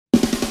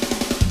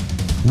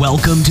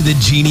Welcome to the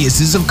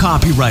Geniuses of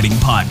Copywriting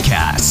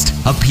podcast,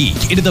 a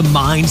peek into the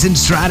minds and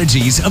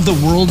strategies of the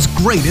world's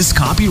greatest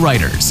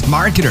copywriters,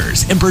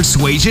 marketers, and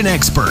persuasion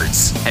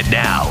experts. And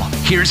now,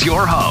 here's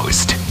your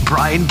host,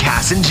 Brian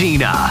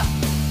Casangina.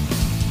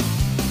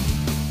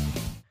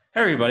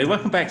 Hey everybody,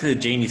 welcome back to the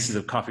Geniuses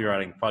of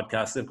Copywriting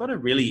podcast. I've got a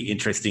really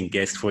interesting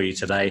guest for you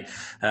today,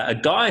 a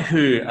guy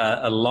who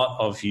a lot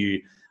of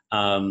you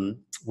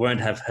won't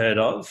have heard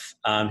of.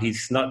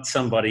 He's not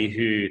somebody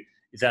who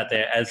is out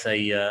there as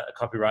a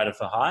copywriter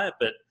for hire,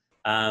 but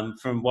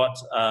from what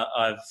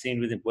I've seen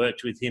with him,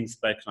 worked with him,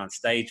 spoken on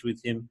stage with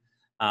him,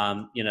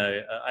 I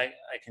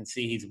can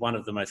see he's one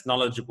of the most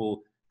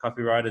knowledgeable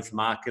copywriters,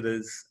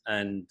 marketers,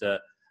 and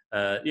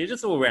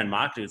just all-around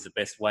marketer is the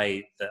best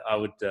way that I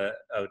would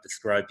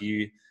describe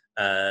you,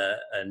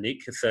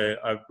 Nick. So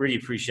I really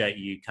appreciate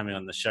you coming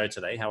on the show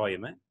today. How are you,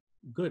 mate?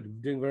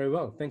 Good, doing very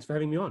well. Thanks for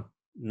having me on.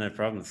 No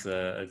problems.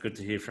 Good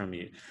to hear from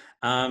you.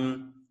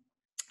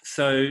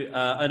 So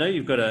I know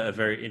you've got a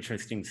very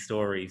interesting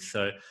story.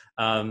 So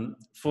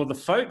for the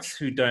folks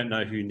who don't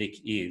know who Nick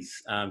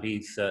is,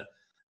 he's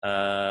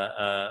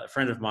a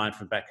friend of mine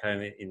from back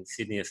home in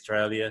Sydney,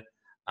 Australia.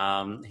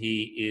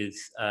 He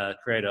is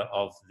creator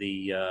of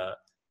the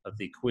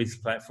quiz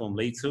platform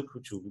LeadsHook,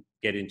 which we'll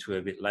get into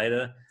a bit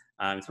later.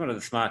 He's one of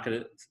the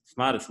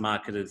smartest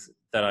marketers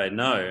that I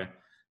know,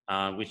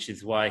 which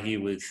is why he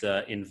was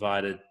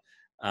invited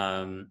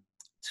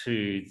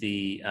to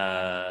the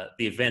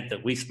event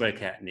that we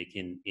spoke at, Nick,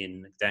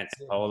 in Gdansk,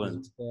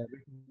 Poland,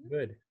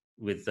 good.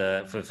 With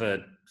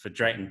for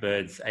Drayton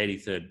Bird's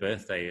 83rd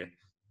birthday,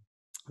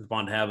 with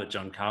Bond Howard,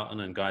 John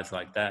Carlton, and guys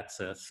like that.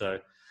 So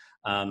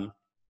I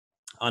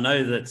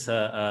know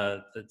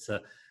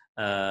that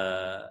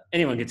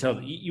anyone can tell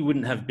that you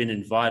wouldn't have been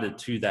invited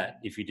to that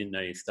if you didn't know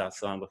your stuff.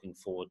 So I'm looking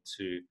forward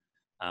to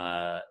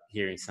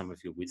hearing some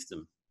of your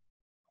wisdom.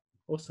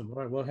 Awesome. All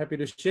right. Well, happy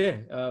to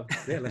share.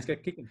 Let's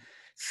get kicking.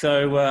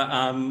 So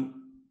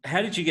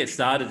how did you get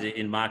started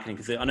in marketing?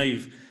 Because I know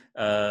you've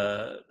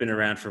been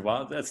around for a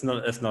while. That's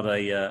not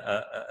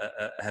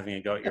a having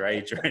a go at your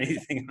age or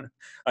anything.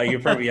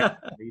 You're probably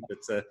up to me,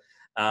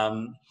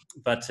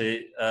 but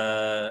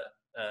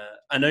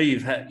I know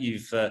you've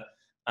been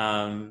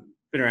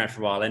around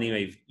for a while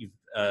anyway. You've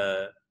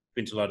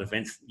been to a lot of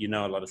events, you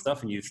know a lot of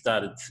stuff, and you've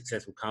started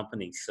successful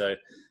companies. So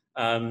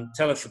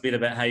tell us a bit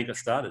about how you got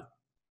started.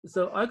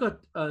 So I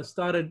got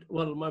started,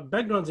 well, my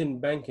background's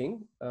in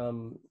banking,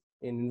 in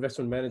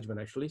investment management,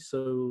 actually.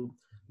 So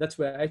that's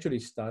where I actually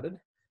started.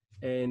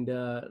 And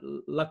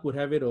luck would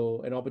have it,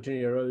 or an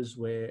opportunity arose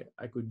where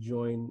I could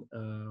join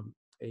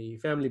a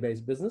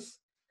family-based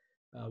business,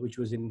 which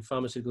was in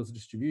pharmaceuticals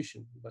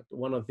distribution. But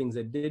one of the things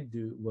I did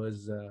do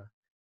was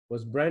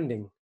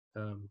branding,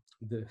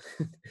 the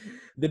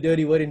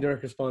dirty word in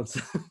direct response,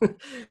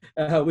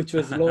 which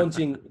was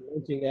launching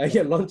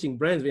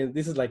brands.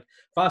 This is like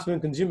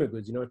fast-moving consumer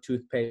goods,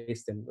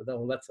 toothpaste and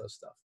all that sort of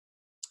stuff.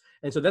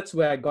 And so that's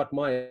where I got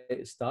my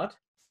start.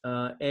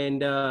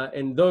 And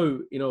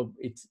though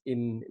it's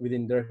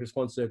within direct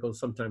response circles,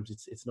 sometimes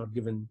it's not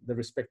given the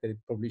respect that it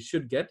probably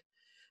should get.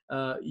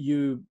 When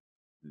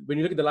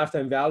you look at the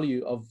lifetime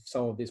value of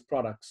some of these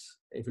products,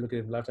 if you look at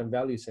it in lifetime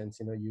value sense,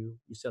 you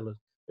sell a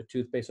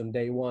toothpaste on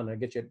day 1, I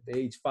get you at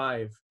age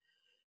 5,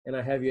 and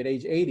I have you at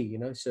age 80,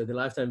 so the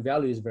lifetime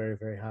value is very,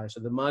 very high. So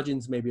the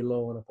margins may be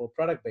low on a per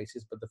product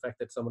basis, but the fact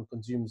that someone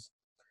consumes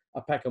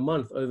a pack a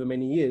month over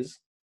many years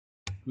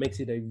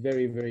makes it a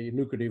very, very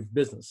lucrative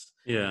business.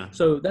 Yeah.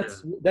 So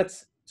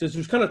so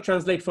to kind of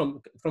translate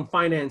from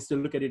finance to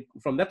look at it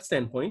from that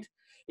standpoint,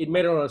 it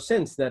made a lot of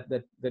sense that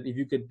if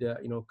you could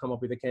come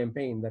up with a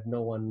campaign that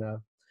no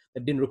one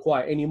that didn't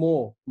require any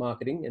more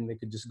marketing, and they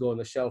could just go on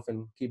the shelf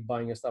and keep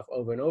buying your stuff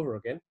over and over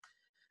again.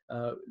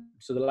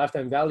 So the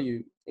lifetime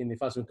value in the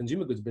fast-moving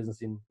consumer goods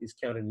business is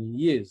counted in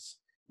years,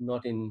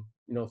 not in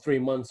 3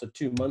 months or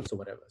 2 months or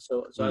whatever.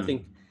 So I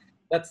think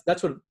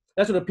that's what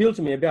appealed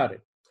to me about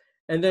it.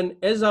 And then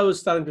as I was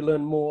starting to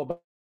learn more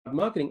about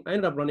marketing, I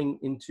ended up running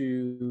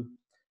into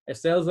a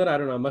sales letter. I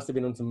don't know, I must have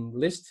been on some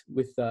list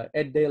with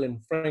Ed Dale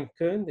and Frank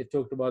Kern. They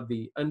talked about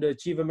the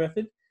underachiever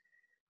method.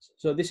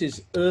 So this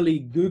is early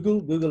Google.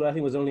 Google, I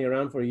think, was only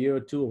around for a year or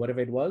two or whatever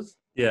it was.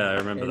 Yeah, I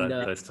remember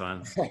those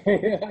times.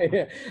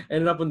 Yeah.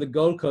 Ended up on the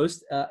Gold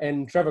Coast.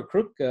 And Trevor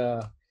Crook,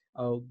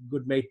 our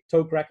good mate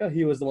Toe Cracker,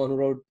 he was the one who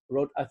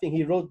wrote, I think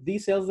he wrote the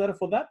sales letter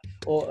for that,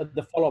 or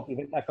the follow-up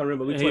event. I can't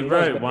remember which one. He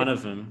wrote one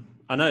of them.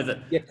 I know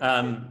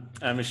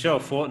that Michelle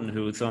Fortin,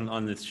 who was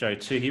on this show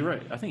too,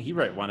 I think he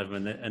wrote one of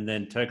them, and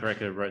then Toe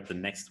Cracker wrote the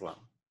next one.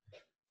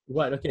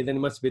 Right, okay, then it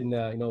must have been,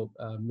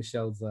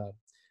 Michelle's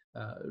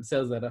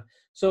sales letter.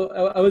 So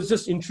I was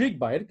just intrigued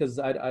by it because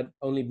I'd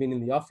only been in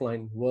the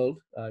offline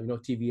world,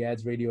 TV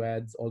ads, radio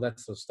ads, all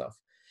that sort of stuff.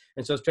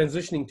 And so I was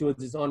transitioning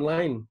towards this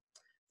online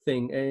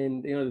thing,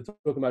 and they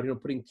talk about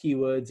putting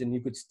keywords, and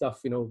you could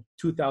stuff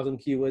 2,000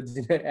 keywords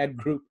in an ad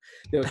group.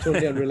 They were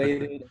totally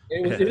unrelated.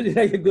 It was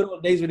like the good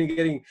old days when you're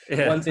getting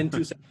 1 cent,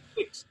 2 cents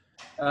clicks.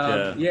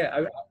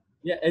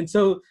 And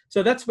so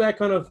that's where I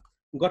kind of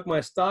got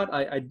my start.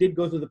 I did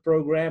go through the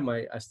program.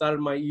 I started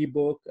my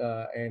ebook,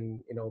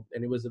 and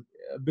it was a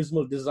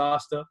abysmal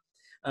disaster.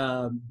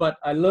 But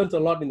I learned a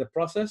lot in the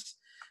process.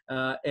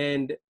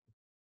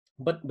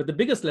 But the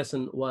biggest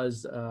lesson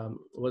was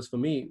for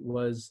me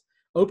was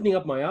opening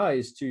up my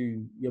eyes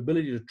to the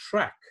ability to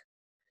track,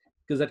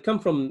 because I'd come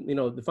from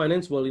the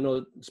finance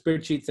world.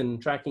 Spreadsheets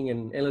and tracking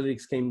and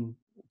analytics came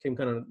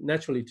kind of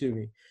naturally to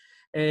me,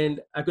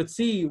 and I could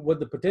see what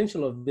the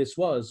potential of this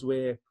was.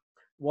 Where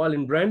while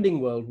in branding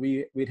world,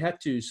 we'd had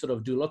to sort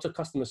of do lots of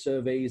customer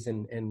surveys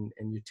and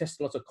you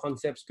test lots of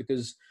concepts,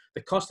 because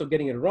the cost of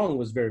getting it wrong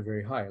was very,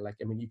 very high. Like,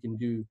 I mean, you can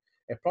do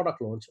a product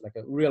launch, like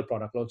a real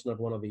product launch, not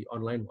one of the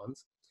online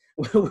ones,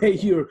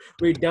 where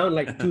we're down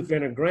like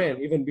 200-300 grand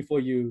even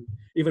before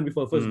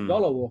the first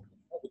dollar walk,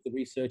 with the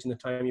research and the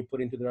time you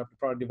put into the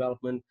product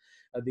development,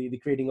 the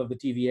creating of the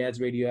TV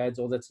ads, radio ads,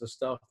 all that sort of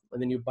stuff, and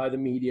then you buy the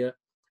media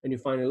and you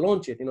finally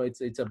launch it.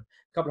 It's a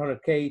couple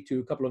 $100K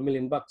to a couple of $1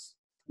 million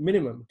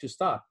minimum to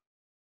start.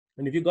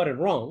 And if you got it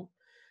wrong,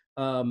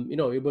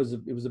 it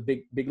was a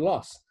big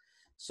loss.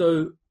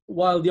 So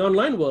while the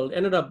online world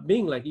ended up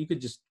being like you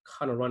could just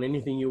kind of run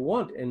anything you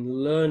want and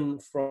learn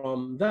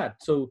from that.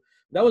 So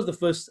that was the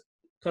first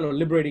kind of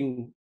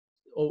liberating,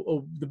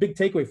 or the big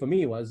takeaway for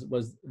me was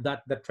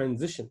that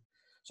transition.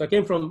 So I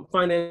came from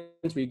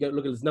finance, where you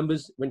look at these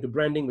numbers, went to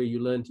branding, where you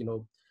learned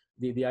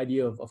the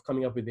idea of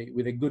coming up with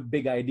a good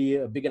big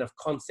idea, a big enough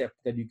concept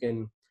that you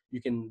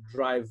can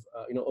drive,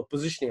 or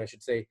positioning, I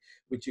should say,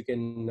 which you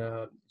can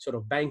sort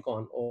of bank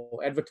on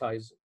or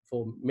advertise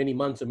for many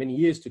months or many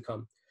years to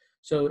come.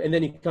 So, and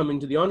then you come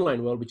into the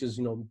online world, which is,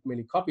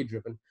 mainly copy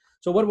driven.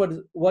 So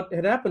what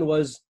had happened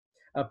was,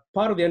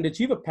 part of the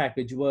Underachiever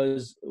package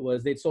was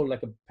they'd sold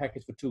like a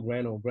package for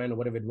 $2,000 or $1,000 or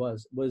whatever it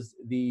was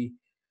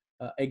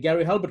a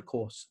Gary Halbert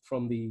course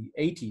from the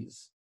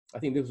 80s. I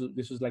think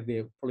this was like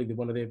probably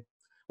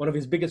one of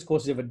his biggest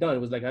courses ever done. It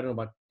was like, I don't know,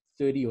 about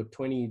 30 or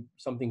 20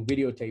 something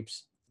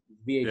videotapes,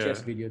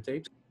 VHS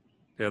videotapes.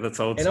 Yeah, that's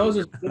old and school. I was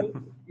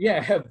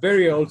just,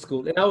 very old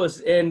school.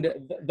 And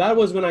that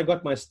was when I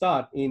got my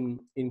start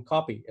in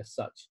copy as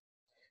such.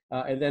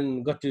 And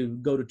then got to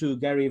go to 2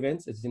 Gary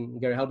events. It's in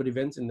Gary Halbert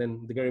events, and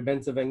then the Gary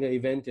Bencivenga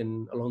event,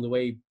 and along the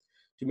way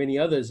to many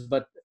others.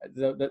 But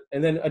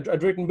and then a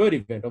Drayton Bird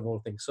event of all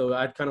things. So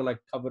I'd kind of like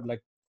covered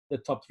like the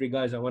top 3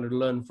 guys I wanted to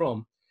learn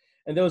from,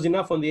 and there was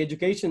enough on the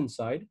education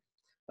side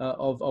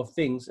of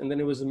things. And then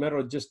it was a matter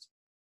of just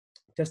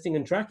testing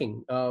and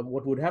tracking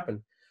what would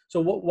happen.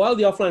 So while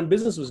the offline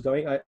business was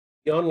going,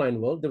 the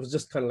online world, there was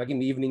just kind of like in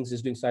the evenings,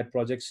 just doing side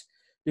projects,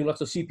 doing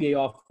lots of CPA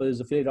offers,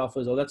 affiliate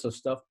offers, all that sort of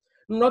stuff.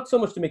 Not so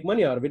much to make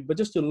money out of it, but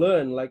just to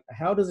learn, like,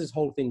 how does this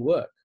whole thing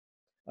work?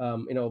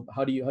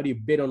 How do you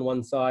bid on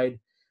one side?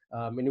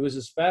 And it was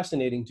just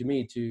fascinating to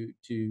me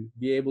to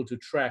be able to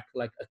track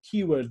like a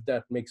keyword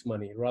that makes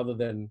money rather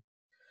than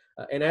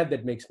an ad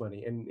that makes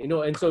money.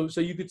 And so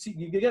you could see,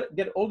 you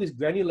get all this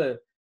granular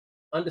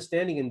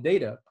understanding and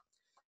data,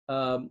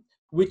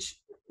 which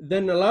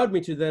then allowed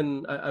me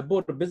to I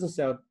bought a business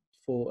out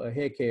for a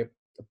hair care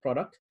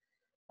product,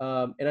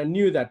 and I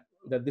knew that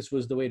this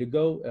was the way to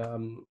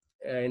go.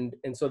 And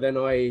so then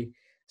I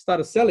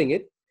started selling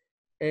it,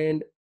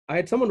 and I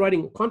had someone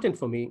writing content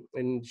for me,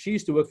 and she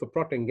used to work for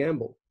Procter &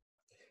 Gamble.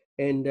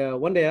 And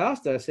one day I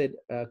asked her, I said,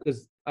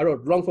 because I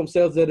wrote long form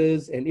sales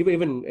letters, and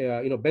even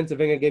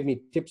Bencivenga gave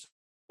me tips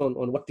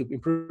on what to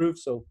improve.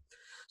 So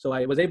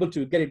I was able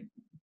to get it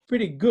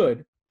pretty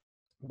good,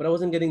 but I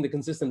wasn't getting the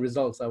consistent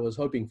results I was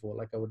hoping for.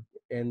 Like I would,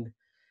 and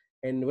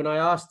when I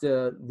asked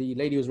the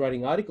lady who was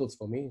writing articles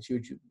for me, who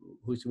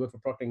used to work for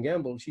Procter &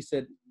 Gamble, she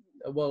said,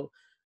 well,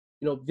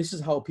 this is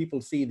how people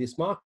see this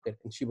market.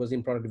 And she was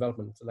in product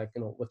development. So like,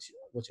 what's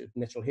your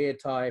natural hair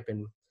type,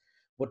 and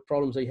what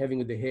problems are you having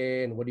with the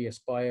hair, and what do you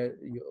aspire,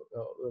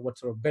 what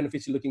sort of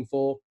benefits you're looking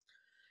for.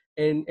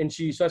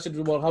 So I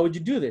said, well, how would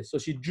you do this? So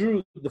she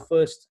drew the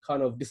first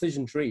kind of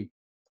decision tree,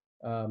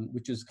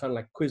 which is kind of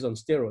like quiz on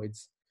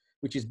steroids,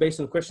 which is based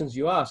on questions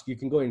you ask, you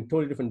can go in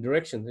totally different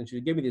directions. And she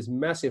gave me this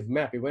massive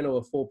map. It went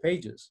over 4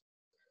 pages.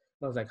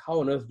 And I was like, how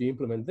on earth do you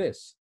implement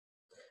this?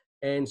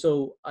 And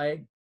so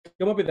I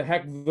came up with a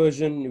hack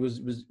version. It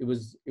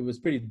was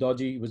pretty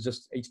dodgy. It was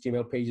just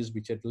HTML pages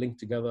which had linked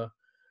together,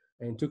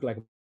 and took like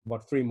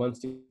about 3 months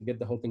to get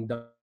the whole thing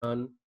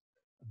done.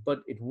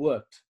 But it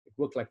worked. It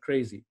worked like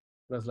crazy.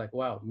 And I was like,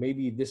 wow,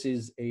 maybe this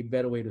is a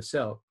better way to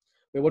sell.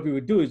 But what we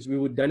would do is we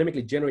would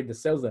dynamically generate the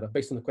sales letter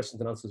based on the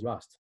questions and answers you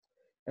asked.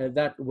 And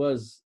that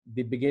was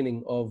the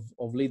beginning of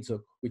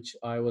LeadsHook, which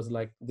I was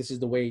like, this is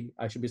the way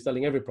I should be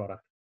selling every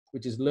product,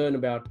 which is learn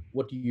about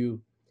what your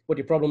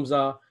problems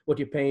are, what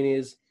your pain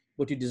is,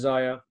 what you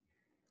desire,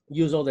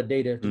 use all the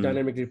data to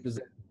dynamically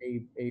present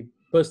a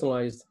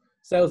personalized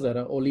sales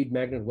letter or lead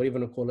magnet, whatever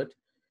you want to call it.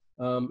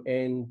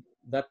 And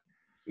that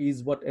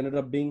is what ended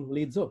up being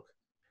LeadsHook.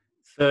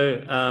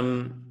 So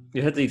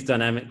you had these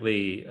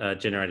dynamically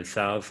generated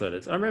sales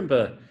letters. I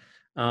remember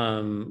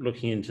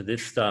looking into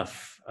this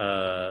stuff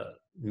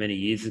many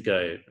years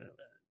ago,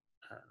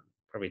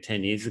 probably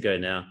 10 years ago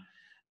now.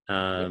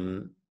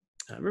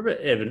 I remember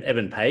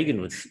Evan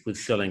Pagan was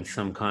selling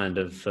some kind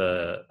of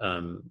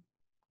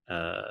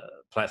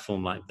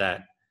platform like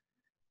that,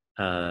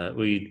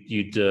 where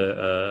you'd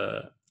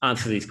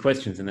answer these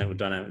questions and that would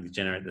dynamically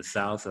generate the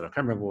sales. That I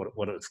can't remember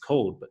what it was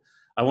called, but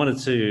I wanted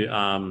to.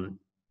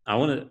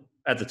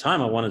 At the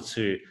time I wanted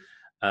to,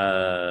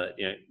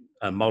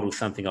 model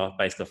something off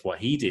based off what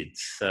he did.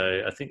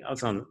 So I think I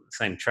was on the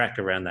same track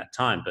around that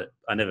time, but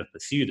I never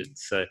pursued it.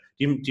 So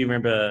do you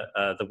remember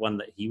the one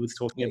that he was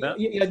talking about?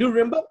 Yeah, I do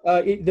remember.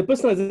 The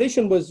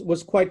personalization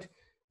was quite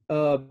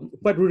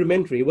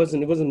rudimentary. It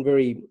wasn't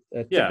very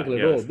typical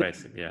at all. It was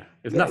basic. Yeah,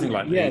 it's nothing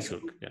like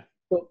eShook. Yeah.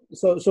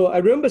 So I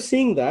remember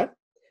seeing that,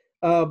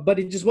 but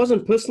it just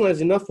wasn't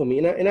personalized enough for me.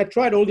 And I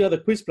tried all the other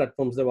quiz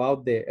platforms that were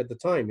out there at the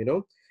time,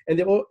 and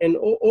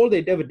all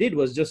they ever did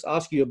was just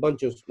ask you a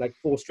bunch of like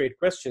 4 straight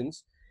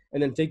questions,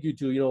 and then take you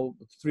to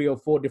 3 or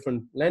 4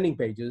 different landing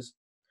pages,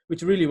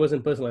 which really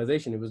wasn't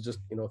personalization. It was just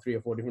 3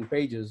 or 4 different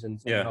pages,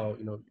 and somehow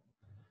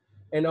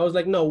And I was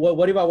like, no,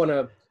 what if I want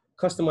to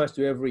customize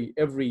to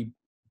every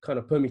kind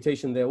of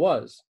permutation there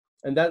was?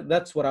 And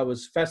that's what I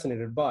was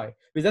fascinated by,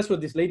 because that's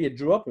what this lady had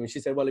drew up. And she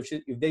said, well, if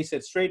they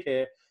said straight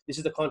hair, this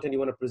is the content you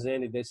want to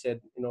present. If they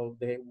said,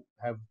 they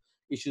have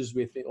issues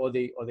with it, or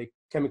they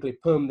chemically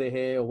perm their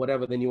hair or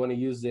whatever, then you want to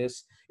use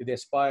this. If they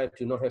aspire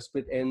to not have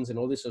split ends and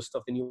all this sort of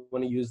stuff, then you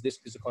want to use this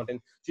piece of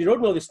content. She wrote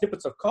me all these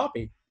snippets of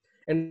copy,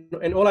 and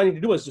all I need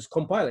to do was just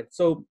compile it.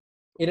 So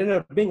it ended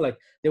up being like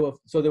there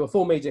were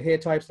 4 major hair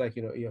types, like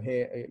your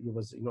hair it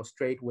was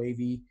straight,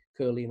 wavy,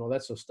 curly, and all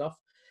that sort of stuff.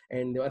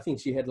 And I think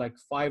she had like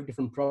 5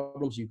 different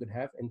problems you could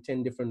have, and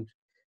 10 different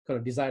kind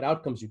of desired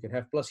outcomes you could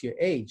have, plus your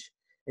age.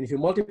 And if you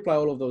multiply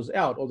all of those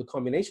out, all the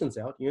combinations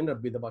out, you end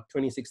up with about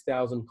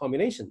 26,000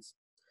 combinations.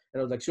 And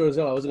I was like, sure as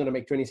hell, I wasn't going to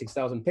make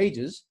 26,000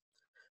 pages.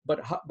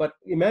 But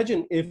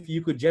imagine if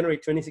you could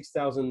generate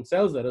 26,000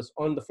 sales letters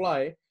on the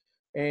fly,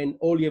 and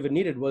all you ever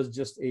needed was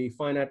just a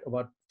finite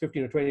about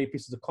 15 or 20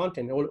 pieces of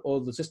content. All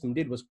the system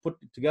did was put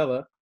it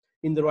together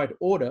in the right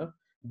order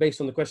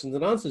based on the questions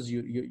and answers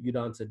you'd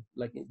answered.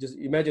 Like, just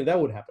imagine that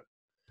would happen.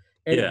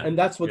 And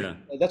that's what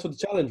the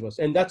challenge was.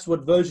 And that's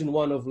what version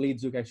 1 of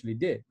LeadZook actually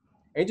did.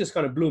 And it just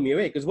kind of blew me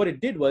away, because what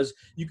it did was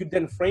you could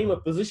then frame or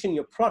position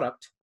your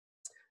product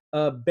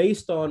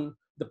based on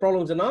the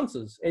problems and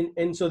answers.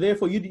 And so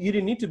therefore you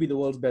didn't need to be the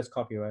world's best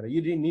copywriter.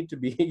 You didn't need to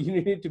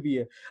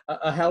be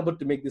a Halbert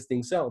to make this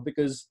thing sell,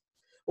 because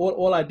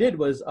all I did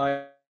was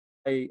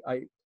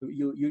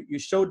you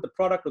showed the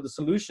product or the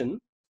solution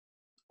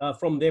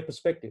from their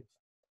perspective,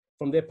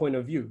 from their point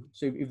of view.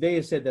 So if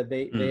they said that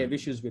they have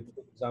issues with,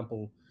 for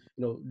example,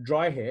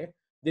 dry hair,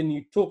 then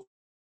you talk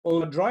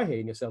on dry hair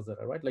in your sales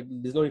letter, right? Like,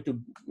 there's no need to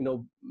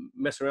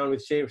mess around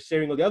with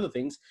sharing all the other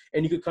things,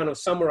 and you could kind of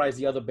summarize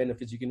the other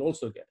benefits you can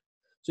also get.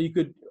 So you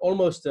could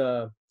almost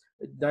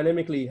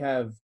dynamically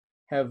have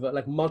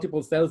like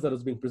multiple sales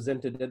letters being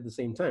presented at the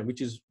same time,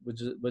 which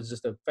was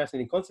just a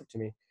fascinating concept to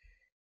me.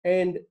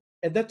 And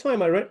at that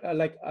time,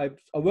 I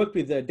worked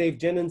with Dave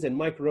Jennings and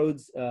Mike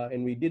Rhodes,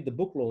 and we did the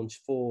book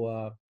launch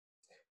for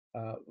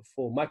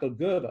Michael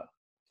Gerber,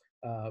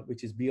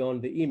 which is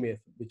Beyond the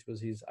E-Myth, which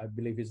was I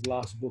believe his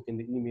last book in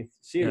the E-Myth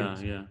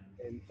series. Yeah.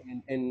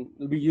 And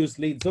we used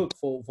LeadZook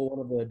for one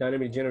of the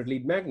dynamic generated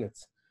lead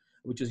magnets,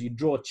 which is you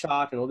draw a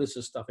chart and all this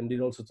sort of stuff, and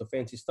did all sorts of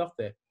fancy stuff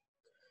there.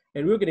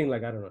 And we were getting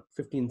like, I don't know,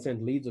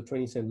 15-cent leads or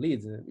 20-cent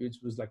leads, and it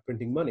was like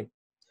printing money.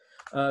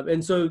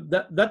 And so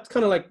that's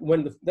kind of like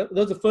that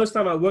was the first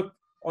time I worked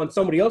on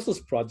somebody else's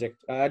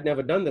project. I had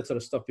never done that sort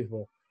of stuff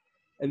before.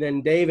 And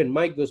then Dave and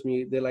Mike goes to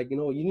me, they're like,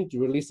 you need to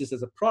release this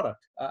as a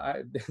product.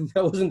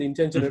 That wasn't the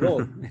intention at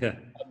all.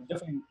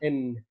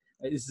 And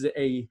this is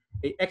a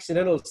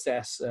accidental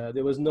SaaS.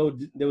 There was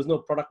no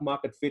product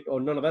market fit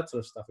or none of that sort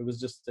of stuff. It was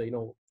just,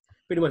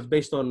 pretty much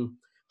based on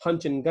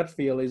hunch and gut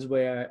feel is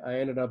where I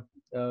ended up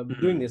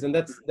doing this. And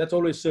that's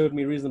always served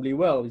me reasonably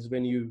well, is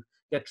when you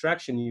get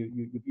traction,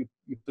 you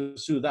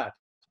pursue that.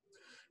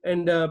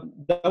 And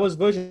that was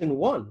version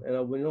 1. And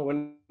I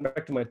went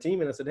back to my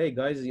team and I said, hey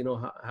guys,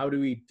 how do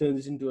we turn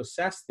this into a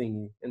SaaS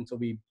thing? And so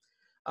we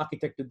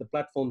architected the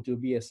platform to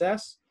be a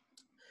SaaS.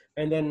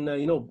 And then,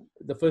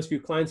 the first few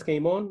clients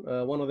came on.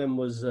 One of them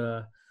was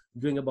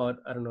doing about,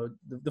 I don't know,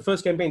 the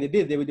first campaign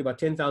they would do about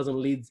 10,000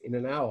 leads in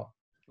an hour.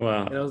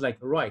 Wow. And I was like,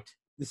 right,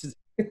 this is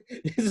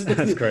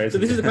that's crazy. So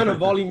this is the kind of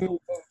volume.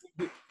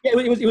 Yeah,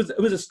 it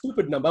was a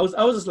stupid number. I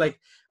was just like,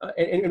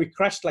 and we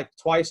crashed like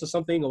twice or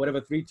something, or whatever,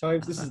 3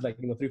 times. This is like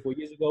 3-4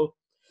 years ago,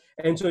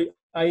 and so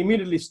I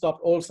immediately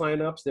stopped all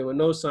signups. There were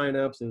no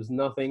signups. There was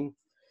nothing,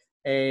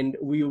 and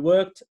we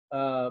worked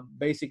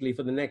basically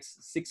for the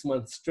next 6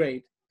 months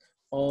straight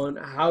on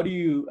how do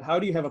you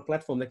have a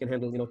platform that can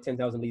handle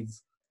 10,000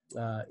 leads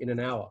in an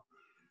hour,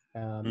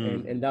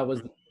 and that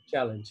was the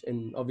challenge.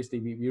 And obviously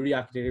we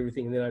re-architected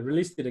everything, and then I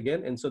released it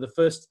again. And so the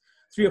first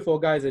 3 or 4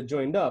 guys that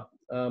joined up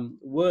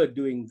were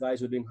doing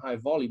high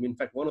volume. In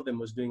fact, one of them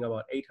was doing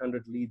about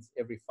 800 leads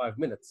every 5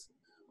 minutes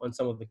on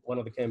one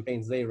of the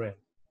campaigns they ran.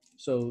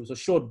 So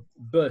short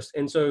burst.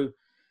 And so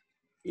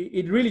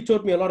it really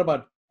taught me a lot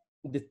about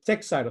the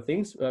tech side of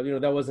things.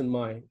 That wasn't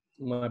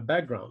my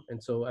background.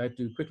 And so I had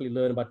to quickly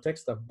learn about tech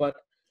stuff. But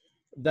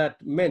that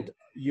meant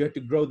you had to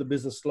grow the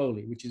business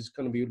slowly, which is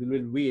going to be a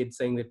little weird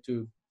saying that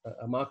to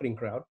a marketing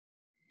crowd.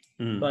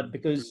 But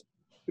because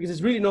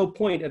there's really no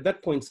point at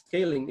that point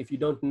scaling if you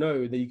don't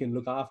know that you can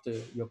look after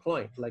your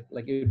client. Like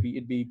I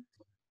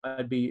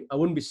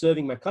wouldn't be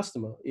serving my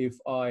customer if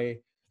I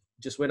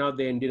just went out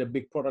there and did a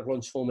big product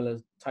launch formula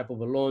type of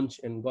a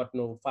launch and got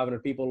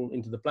 500 people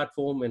into the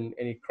platform and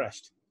it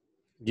crashed.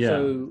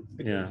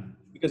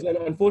 Because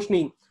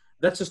unfortunately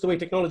that's just the way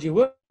technology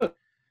works.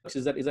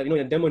 Is that in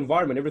a demo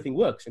environment everything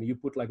works and you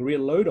put like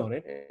real load on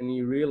it and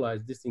you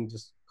realize this thing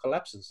just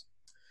collapses.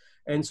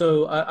 And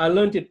so I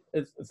learned it.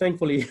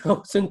 Thankfully, I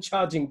wasn't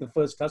charging the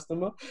first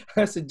customer.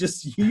 I said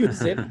just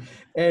use it,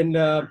 and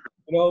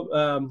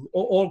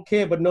all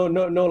care but no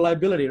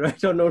liability,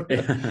 right?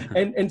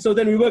 And so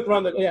then we worked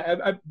around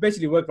I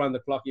basically worked around the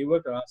clock. You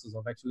worked our asses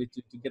off actually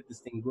to get this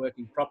thing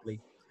working properly.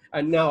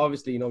 And now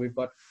obviously we've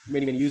got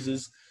many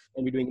users.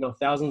 And we're doing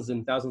thousands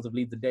and thousands of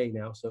leads a day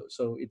now.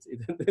 So it's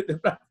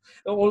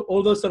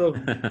all those sort of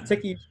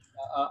techies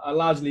are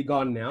largely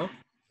gone now.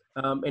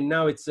 And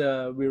now it's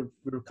we're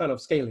kind of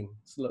scaling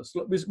slow.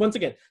 Once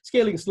again,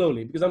 scaling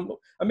slowly because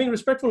I'm being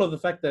respectful of the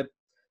fact that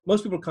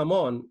most people come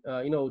on,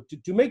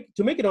 to make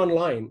it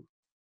online.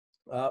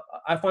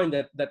 I find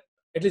that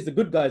at least the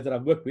good guys that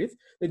I've worked with,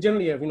 they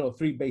generally have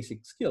 3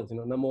 basic skills.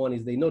 Number one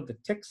is they know the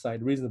tech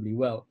side reasonably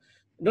well.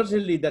 Not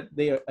necessarily that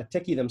they are a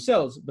techie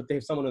themselves, but they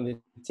have someone on their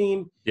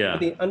team. Yeah.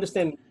 They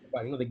understand,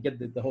 they get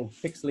the whole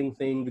pixeling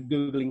thing, the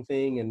Googling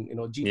thing, and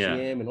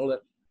GTM and all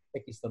that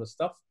techie sort of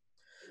stuff.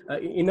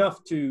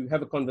 Enough to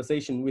have a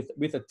conversation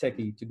with a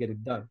techie to get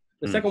it done.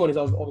 The second one is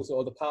obviously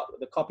all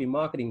the copy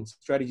marketing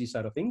strategy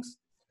side of things,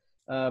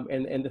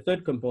 and the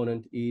third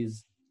component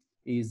is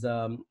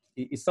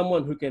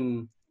someone who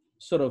can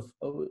sort of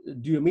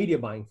do a media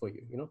buying for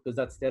you, because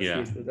that's the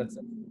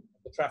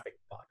traffic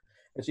part.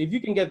 And so if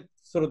you can get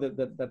sort of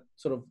that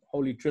sort of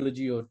holy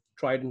trilogy or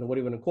trident or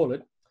whatever you want to call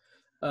it,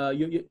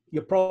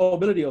 your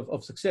probability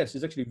of success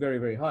is actually very,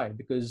 very high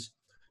because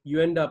you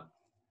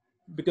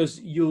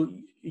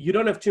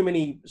don't have too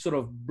many sort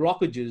of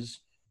blockages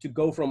to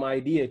go from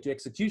idea to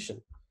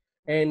execution.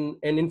 And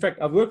in fact,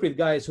 I've worked with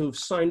guys who've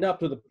signed up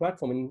to the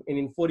platform and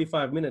in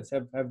 45 minutes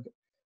have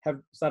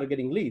started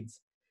getting leads.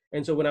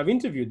 And so when I've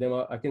interviewed them,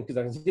 because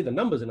I can see the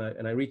numbers and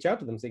I reach out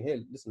to them saying,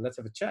 hey, listen, let's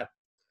have a chat.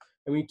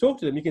 And when you talk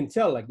to them, you can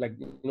tell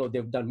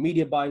they've done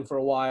media buying for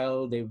a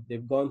while.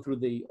 They've gone through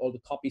all the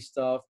copy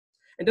stuff.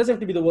 It doesn't have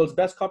to be the world's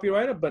best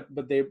copywriter, but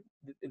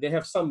they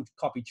have some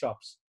copy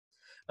chops.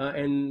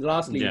 And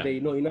lastly, they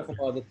know enough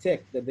about the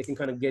tech that they can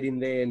kind of get in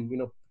there and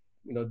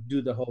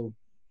do the whole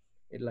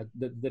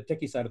the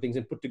techie side of things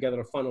and put together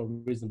a funnel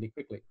reasonably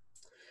quickly.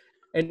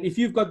 And if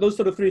you've got those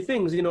sort of 3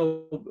 things,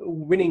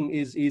 winning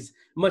is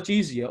much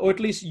easier, or at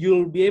least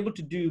you'll be able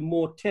to do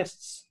more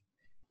tests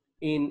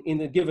in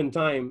a given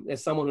time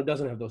as someone who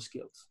doesn't have those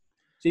skills.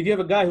 So if you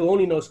have a guy who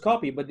only knows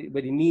copy, but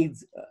he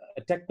needs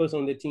a tech person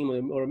on the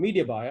team or a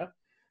media buyer,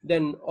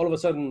 then all of a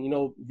sudden,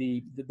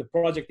 the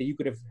project that you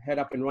could have had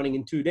up and running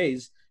in 2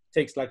 days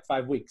takes like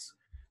 5 weeks.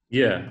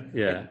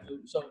 Yeah.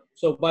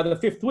 So by the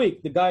 5th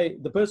week,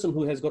 the person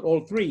who has got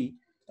all 3,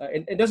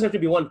 and it doesn't have to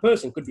be one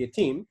person, could be a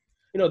team.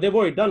 They've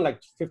already done like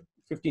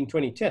 15,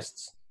 20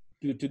 tests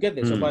to get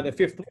there. So by the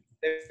 5th week,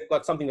 they've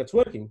got something that's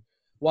working.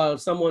 While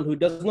someone who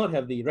does not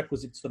have the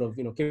requisite sort of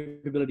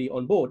capability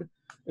on board,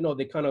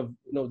 they kind of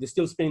they're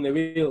still spinning their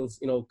wheels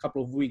a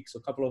couple of weeks or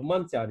a couple of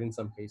months out in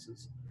some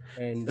cases.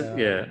 And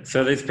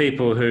so there's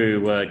people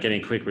who are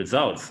getting quick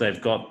results.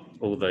 They've got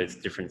all those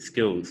different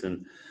skills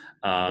and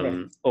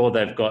or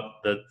they've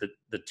got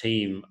the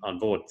team on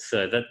board.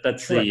 So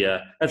that's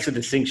the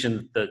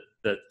distinction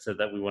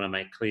that we want to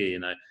make clear.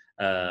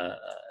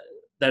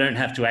 They don't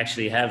have to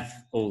actually have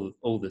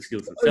all the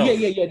skills themselves.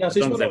 Yeah. No, so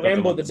it's not a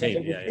Rambo the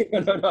team.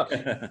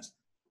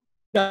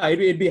 No.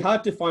 It'd be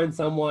hard to find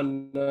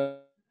someone.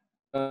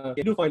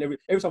 You do find every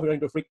software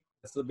into a freak.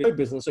 That's a big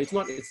business. So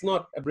it's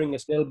not a bring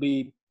us. They'll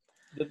be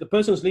the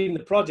person who's leading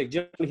the project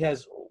generally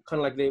has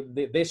kind of like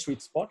their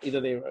sweet spot.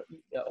 Either they're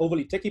an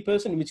overly techie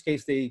person, in which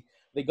case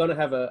they're gonna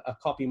have a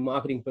copy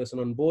marketing person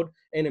on board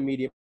and a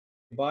media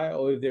buyer,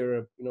 or if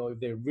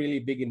they're really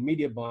big in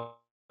media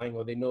buying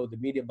or they know the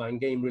media buying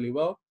game really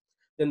well,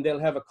 then they'll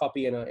have a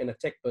copy and a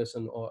tech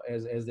person or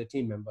as their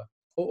team member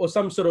or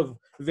some sort of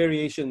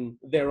variation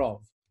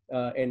thereof.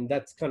 And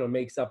that kind of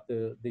makes up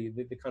the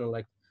kind of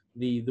like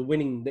the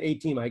winning, the A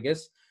team, I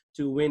guess,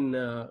 to win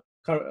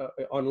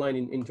online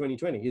in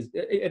 2020. Is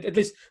at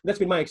least that's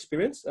been my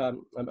experience.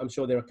 I'm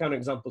sure there are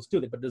counterexamples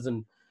to it, but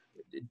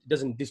it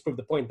doesn't disprove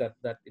the point that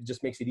it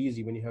just makes it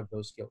easy when you have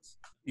those skills.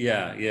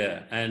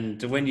 Yeah.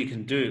 And when you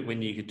can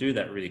do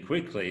that really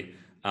quickly,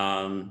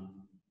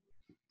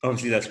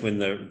 obviously that's when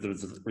the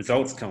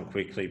results come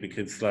quickly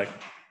because let's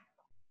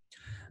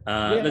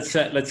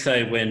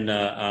say when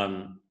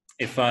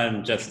if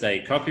I'm just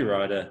a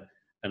copywriter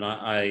and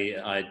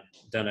I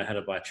don't know how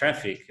to buy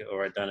traffic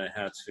or I don't know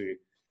how to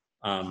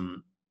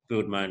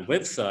build my own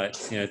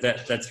websites,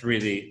 that's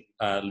really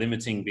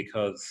limiting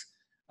because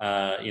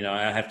I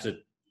have to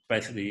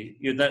basically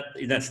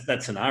that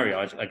scenario.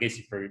 I guess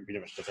you pretty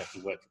much just have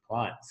to work for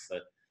clients. So,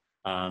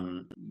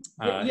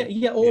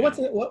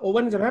 Or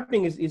what ends up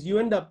happening is you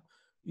end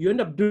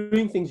up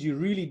doing things you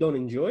really don't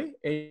enjoy,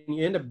 and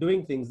you end up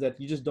doing things that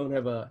you just don't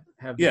have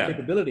the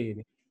capability in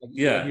it. Like,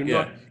 you're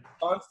not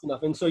fast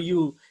enough, and so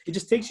it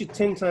just takes you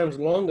 10 times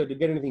longer to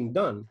get anything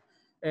done.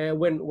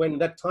 When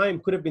that time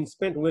could have been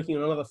spent working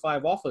on another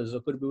 5 offers, or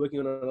could have been working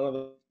on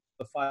another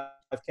 5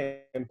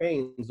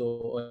 campaigns,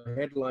 or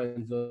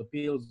headlines, or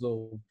appeals, or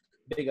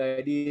big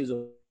ideas, or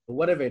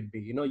whatever it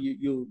be.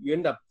 You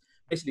end up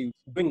basically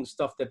doing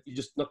stuff that you're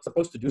just not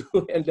supposed to do,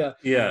 and that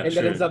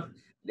ends up.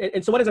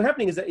 And so what ends up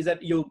happening is that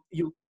you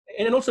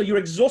and then also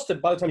you're exhausted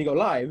by the time you go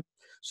live.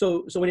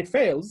 So when it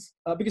fails,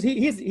 because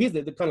here's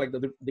the kind of like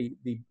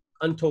the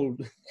untold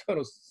kind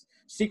of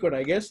secret,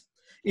 I guess,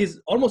 is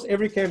almost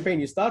every campaign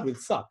you start with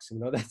sucks.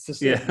 That's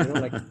just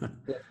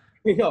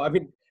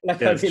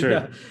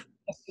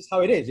that's just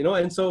how it is.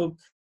 And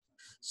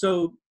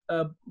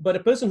but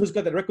a person who's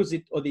got the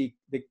requisite or the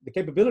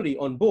capability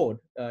on board,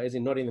 as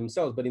in not in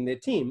themselves but in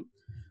their team,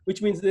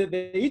 which means they're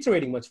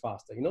iterating much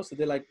faster. So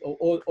they're like,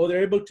 or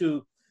they're able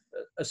to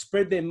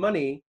spread their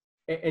money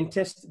and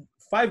test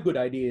 5 good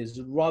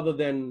ideas rather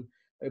than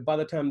by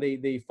the time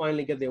they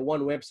finally get their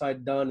one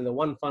website done and the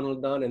one funnel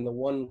done and the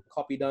one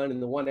copy done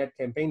and the one ad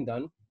campaign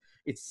done,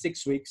 it's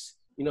 6 weeks,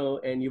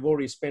 and you've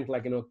already spent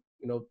like, a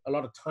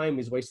lot of time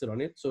is wasted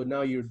on it. So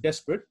now you're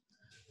desperate.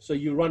 So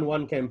you run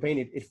one campaign,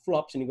 it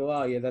flops, and you go,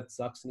 oh yeah, that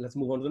sucks, and let's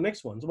move on to the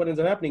next one. So what ends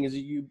up happening is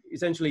you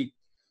essentially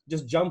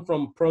just jump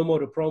from promo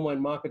to promo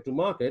and market to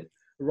market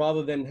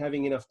rather than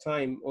having enough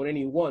time on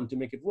any one to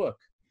make it work.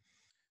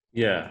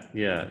 Yeah.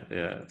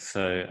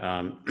 So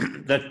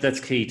that's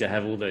key to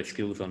have all those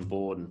skills on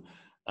board,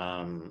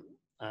 and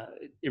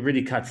it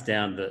really cuts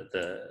down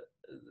the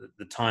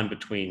time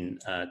between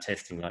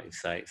testing, like you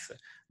say. So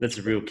that's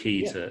a real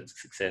key to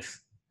success.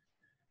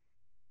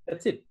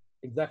 That's it.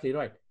 Exactly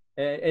right.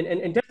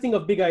 And testing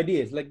of big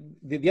ideas, like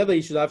the other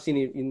issues I've seen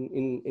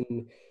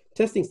in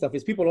testing stuff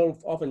is people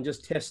often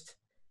just test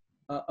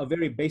a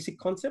very basic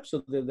concept.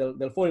 So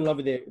they'll fall in love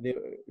with the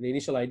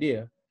initial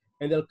idea,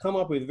 and they'll come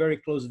up with very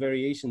close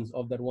variations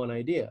of that one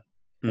idea.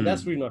 And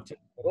that's really not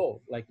testing at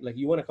all. Like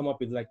you want to come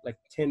up with like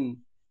 10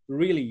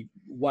 really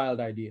wild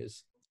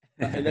ideas,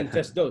 and then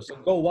test those. So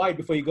go wide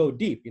before you go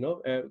deep,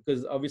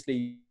 because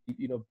obviously,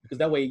 because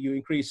that way you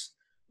increase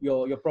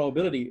your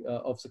probability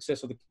of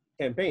success of the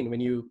campaign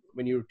when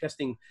you're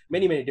testing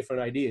many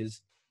different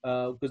ideas.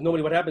 Because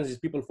normally what happens is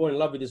people fall in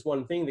love with this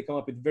one thing. They come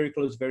up with very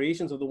close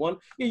variations of the one.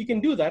 Yeah, you can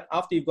do that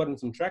after you've gotten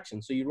some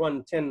traction. So you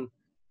run 10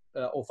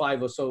 or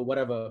 5 or so,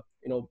 whatever,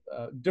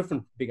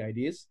 different big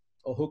ideas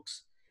or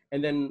hooks.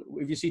 And then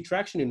if you see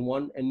traction in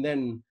one, and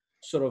then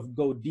sort of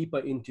go deeper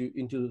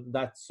into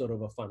that sort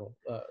of a funnel.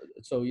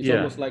 So it's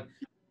almost like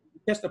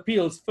test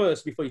appeals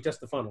first before you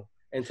test the funnel.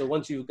 And so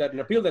once you've got an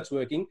appeal that's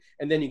working,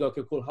 and then you go,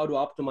 okay, cool, how do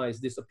I optimize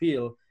this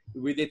appeal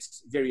with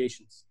its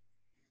variations?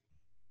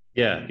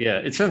 Yeah.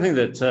 It's something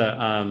that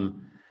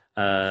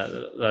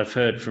I've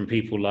heard from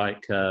people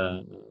like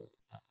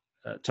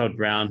Todd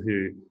Brown,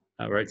 who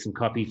wrote some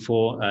copy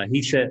for.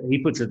 He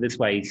puts it this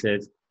way. He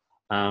says,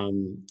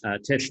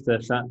 test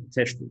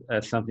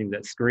something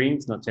that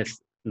screams, not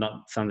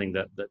something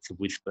that's a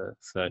whisper.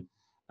 So,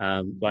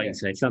 you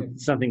say,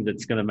 something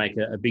that's going to make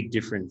a big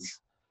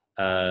difference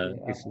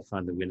if you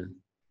find the winner.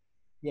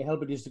 Yeah,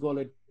 Helbert used to call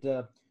it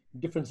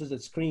differences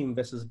that scream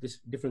versus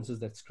differences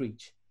that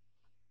screech.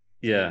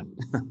 Yeah.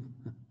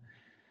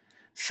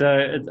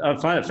 So I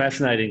find it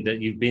fascinating that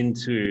you've been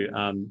to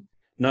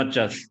not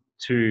just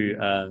two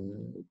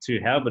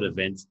Halbert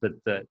events, but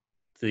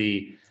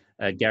the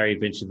Gary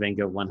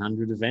Vaynerchuk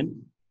 100 event.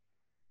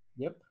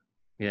 Yep.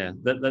 Yeah,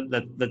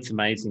 that's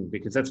amazing,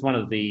 because that's one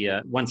of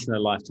the once in a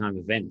lifetime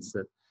events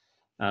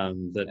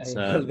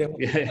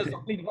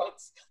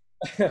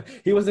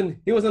he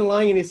wasn't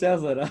lying in his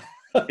sales letter.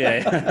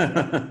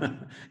 Yeah.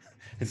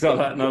 It's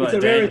not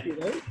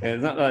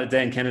like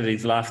Dan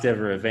Kennedy's last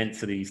ever events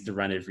that he used to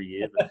run every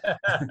year. But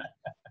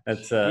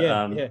that's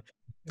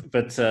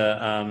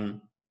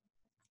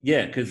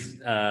because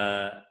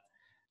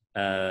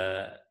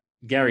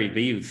Gary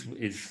Vee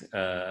is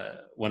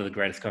one of the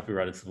greatest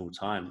copywriters of all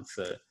time.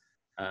 So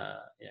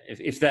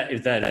if that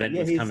event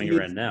is coming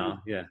around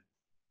now,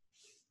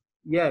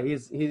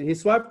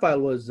 his swipe file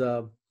was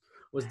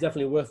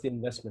definitely worth the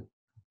investment.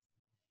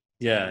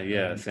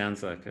 Yeah,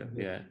 sounds like it.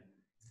 Yeah.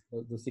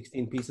 The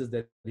 16 pieces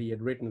that he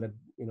had written that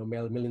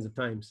mailed millions of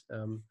times.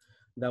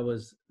 That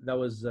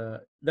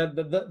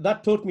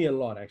taught me a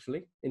lot,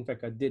 actually. In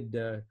fact, I did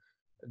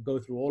go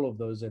through all of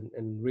those and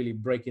really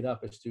break it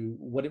up as to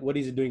what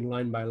is he doing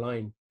line by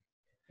line,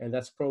 and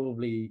that's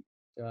probably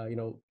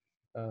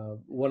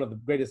one of the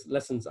greatest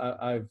lessons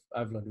I've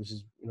learned, which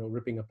is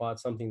ripping apart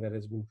something that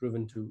has been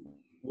proven to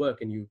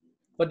work.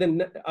 But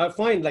then I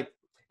find, like,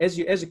 as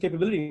your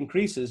capability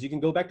increases, you can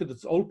go back to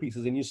those old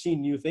pieces and you see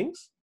new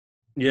things.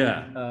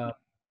 Yeah.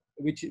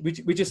 Which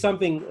is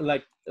something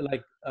like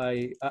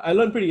I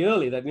learned pretty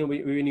early that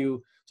when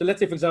you, so let's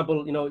say, for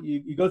example,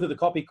 you go through the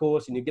copy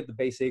course and you get the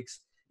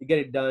basics, you get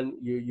it done,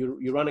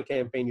 you run a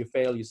campaign, you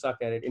fail, you suck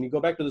at it, and you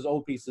go back to those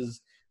old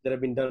pieces that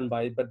have been done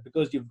by it. But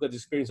because you've got the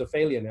experience of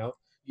failure now,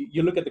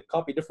 you look at the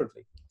copy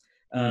differently.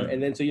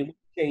 And then so you make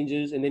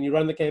changes, and then you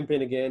run the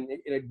campaign again,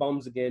 it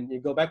bombs again,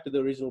 you go back to the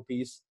original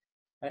piece,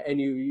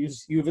 and you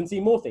even see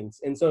more things.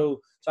 And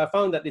so I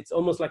found that it's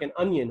almost like an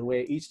onion, where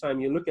each time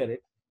you look at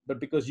it, but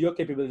because your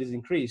capabilities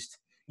increased,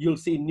 you'll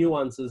see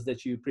nuances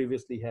that you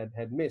previously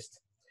had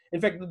missed. In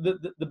fact,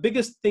 the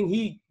biggest thing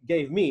he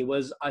gave me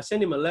was, I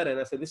sent him a letter and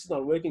I said, this is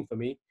not working for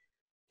me.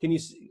 Can you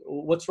see,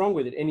 what's wrong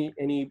with it? And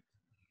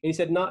he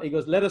said, no. He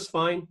goes, letter's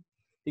fine.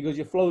 He goes,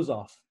 your flow's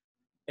off.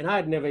 And I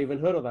had never even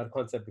heard of that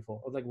concept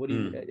before. I was like, what do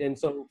you? And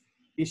so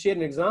he shared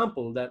an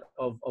example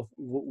of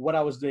what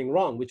I was doing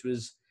wrong, which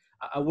was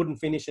I wouldn't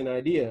finish an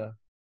idea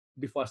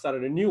before I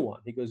started a new one.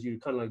 He goes, you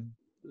kind of like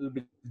a little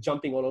bit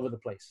jumping all over the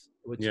place,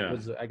 which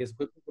was, I guess,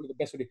 one of the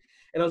best way.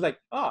 And I was like,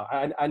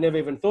 I never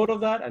even thought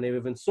of that. I never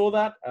even saw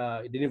that.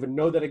 I didn't even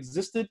know that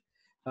existed.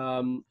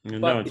 But no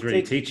one's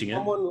really teaching it.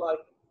 Like,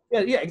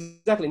 yeah,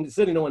 exactly. And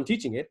certainly no one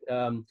teaching it.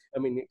 I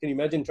mean, can you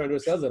imagine trying to do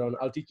a sales letter on,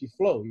 I'll teach you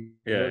flow?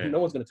 No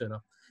one's going to turn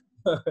up.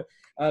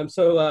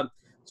 So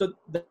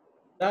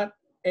that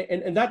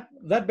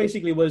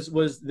basically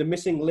was the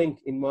missing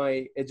link in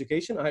my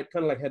education. I had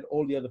kind of like had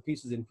all the other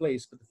pieces in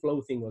place, but the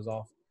flow thing was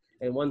off.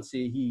 And once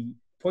he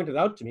pointed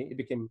out to me, it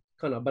became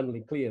kind of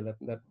abundantly clear that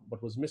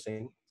what was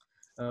missing.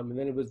 And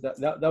then it was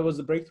that was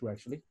the breakthrough,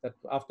 actually. That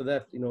after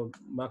that,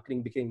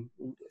 marketing became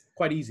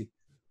quite easy.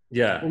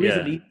 Yeah.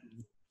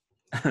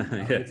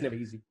 It's never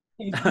easy.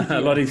 A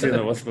lot easier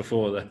than it was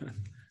before, though.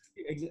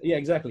 Yeah,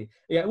 exactly.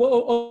 Yeah,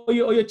 well, or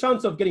your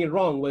chance of getting it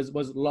wrong was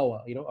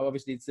lower.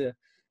 Obviously it's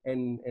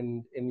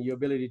and your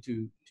ability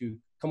to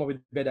come up with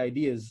better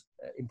ideas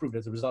improved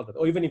as a result of it.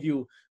 Or even if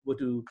you were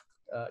to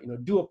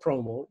do a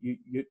promo,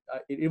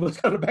 it was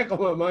kind of back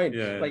on my mind.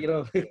 Like,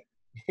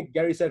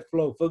 Gary said,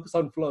 flow, focus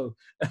on flow.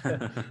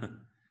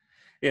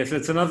 Yeah, so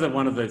it's another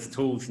one of those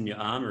tools in your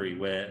armory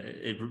where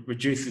it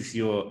reduces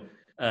your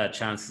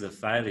chances of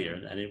failure,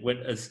 and it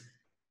went as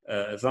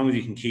long as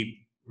you can keep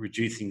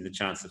reducing the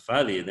chance of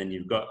failure, then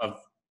you've got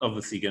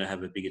obviously going to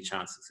have a bigger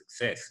chance of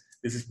success.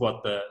 This is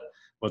what the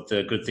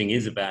good thing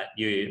is about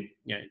you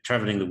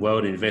traveling the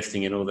world,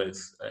 investing in all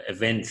those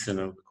events and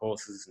all the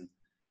courses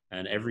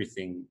and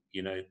everything.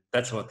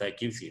 That's what that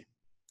gives you.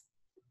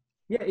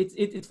 Yeah,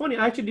 it's funny.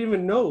 I actually didn't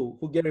even know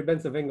who Gary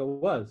Bencivenga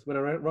was when I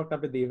rocked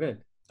up at the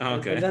event. Oh,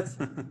 okay. And that's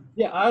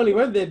I only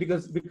went there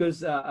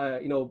because I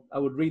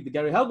would read the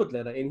Gary Halbert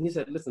letter, and he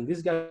said, "Listen,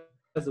 this guy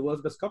is the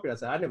world's best copywriter." I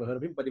said, "I never heard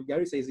of him, but if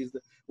Gary says he's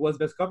the world's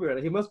best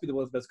copywriter, he must be the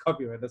world's best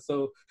copywriter."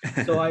 So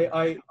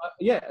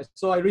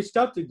I reached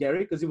out to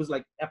Gary because he was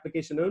like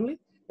application only,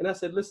 and I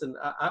said, "Listen,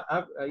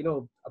 I'm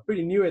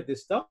pretty new at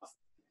this stuff."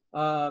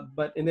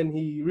 And then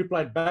he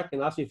replied back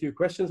and asked me a few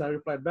questions. I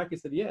replied back. He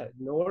said, "Yeah,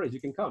 no worries, you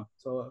can come."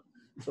 So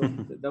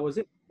that was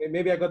it.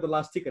 Maybe I got the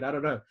last ticket. I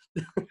don't know.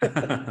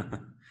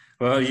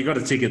 Well, you got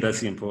a ticket. That's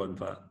the important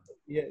part.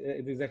 Yeah,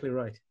 it's exactly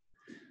right.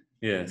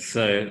 Yeah.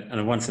 So, and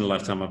a once in a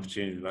lifetime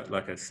opportunity,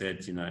 like I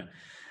said,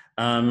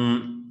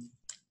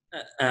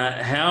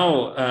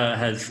 how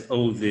has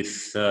all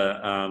this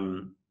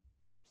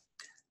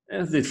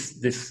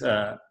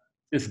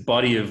this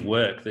body of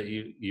work that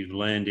you've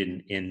learned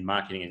in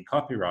marketing and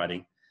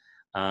copywriting,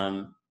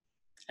 how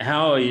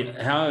are you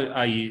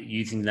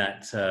using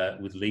that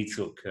with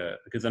LeadsHook?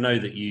 Because I know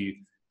that you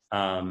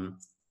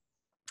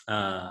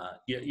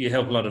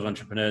help a lot of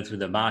entrepreneurs with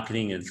their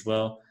marketing as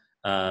well,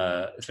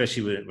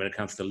 especially when it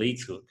comes to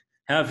LeadsHook.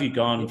 How have you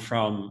gone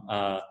from?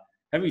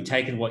 Have you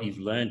taken what you've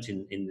learned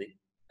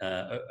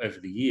over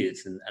the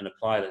years and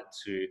applied it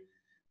to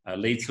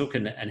LeadsHook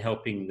and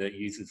helping the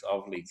users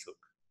of LeadsHook?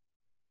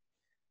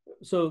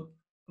 So,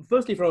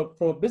 firstly, from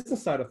a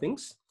business side of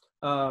things,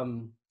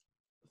 I've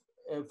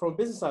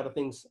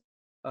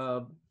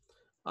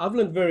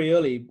learned very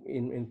early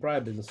in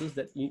prior businesses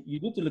that you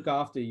need to look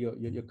after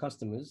your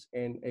customers,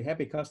 and a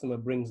happy customer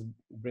brings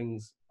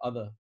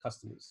other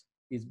customers.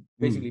 It's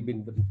basically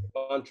been the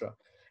mantra.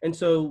 And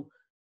so,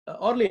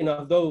 oddly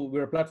enough, though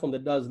we're a platform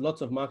that does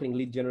lots of marketing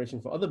lead generation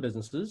for other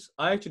businesses,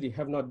 I actually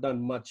have not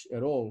done much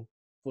at all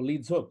for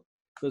LeadsHook,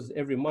 because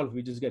every month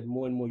we just get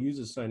more and more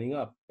users signing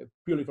up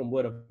purely from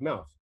word of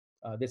mouth.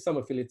 There's some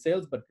affiliate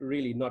sales, but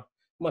really not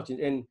much.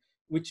 And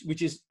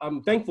which is,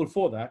 I'm thankful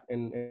for that,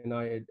 and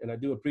I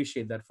do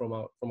appreciate that from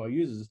our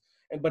users.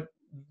 But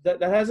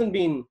that hasn't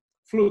been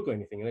fluke or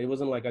anything. It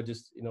wasn't like I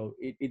just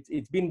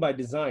it's been by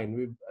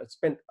design. I've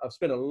spent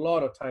a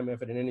lot of time,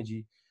 effort, and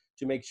energy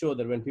to make sure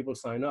that when people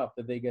sign up,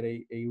 that they get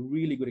a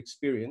really good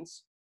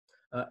experience.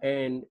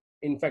 And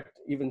in fact,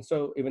 even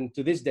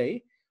to this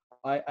day,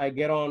 I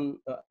get on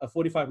a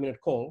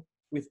 45-minute call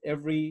with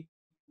every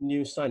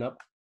new sign up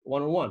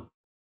one-on-one.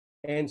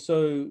 And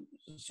so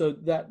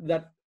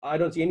that I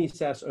don't see any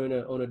SaaS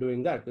owner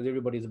doing that, because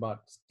everybody's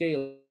about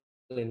scale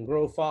and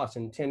grow fast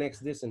and 10x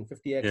this and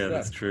 50x that. Yeah,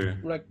 that's true.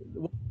 Like,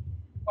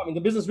 I mean,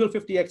 the business will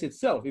 50x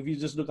itself if you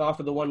just look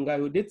after the one guy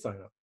who did sign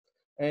up.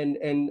 And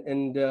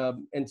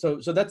so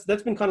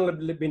that's been kind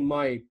of been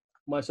my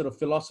my sort of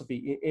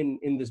philosophy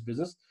in this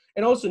business,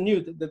 and also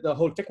knew that the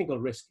whole technical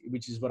risk,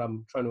 which is what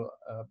I'm trying to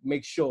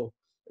make sure,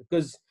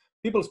 because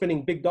people are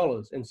spending big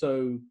dollars, and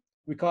so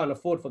we can't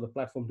afford for the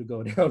platform to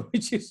go down,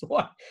 which is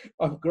why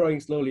I'm growing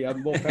slowly.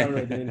 I'm more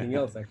paranoid than anything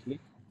else, actually.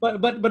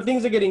 But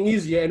things are getting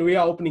easier, and we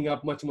are opening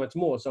up much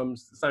more. So I'm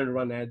starting to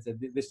run ads at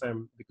this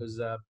time because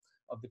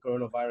of the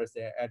coronavirus.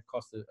 Their ad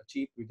costs are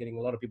cheap. We're getting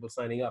a lot of people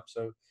signing up,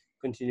 so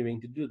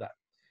continuing to do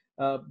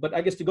that. But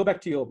I guess to go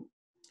back to your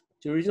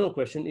original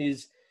question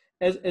is,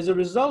 as a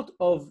result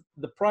of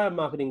the prior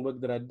marketing work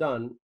that I've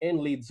done and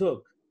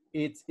LeadsHook,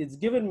 it's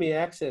given me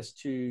access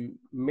to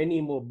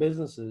many more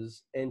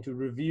businesses and to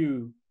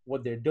review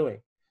what they're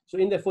doing. So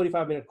in the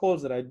 45-minute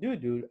calls that I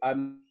do,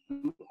 I'm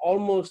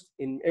almost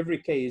in every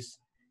case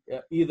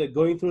either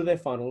going through their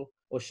funnel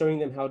or showing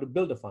them how to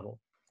build a funnel,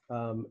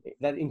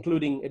 that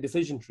including a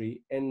decision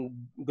tree, and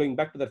going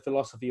back to that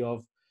philosophy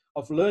of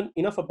learn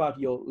enough about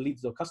your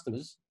leads or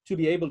customers to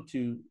be able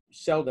to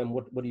sell them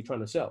what are you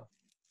trying to sell.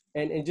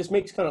 And it just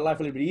makes kind of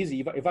life a little bit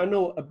easy. If I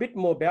know a bit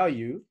more about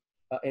you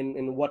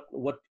and what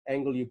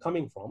angle you're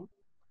coming from,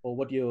 or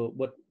what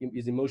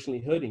is emotionally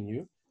hurting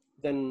you,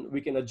 then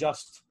we can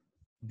adjust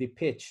the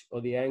pitch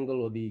or the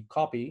angle or the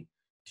copy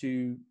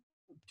to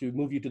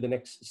move you to the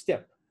next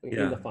step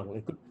in the funnel.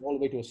 It could be all the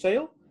way to a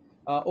sale,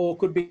 or it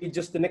could be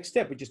just the next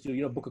step, which is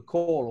to book a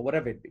call or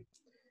whatever it be.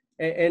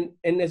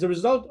 And as a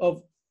result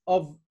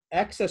of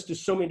access to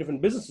so many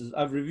different businesses,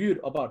 I've reviewed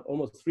about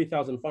almost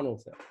 3,000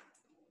 funnels now.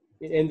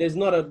 And there's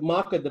not a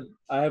market that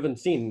I haven't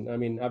seen. I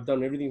mean, I've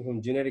done everything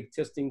from genetic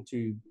testing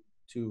to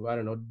I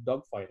don't know,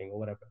 dog fighting or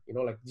whatever.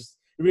 Like just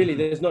really,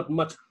 there's not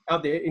much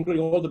out there,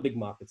 including all the big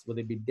markets, whether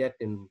it be debt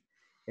and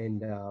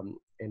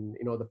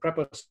the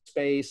prepper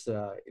space.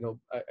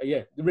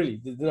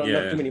 Really, there's not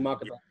too many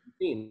markets I've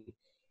seen.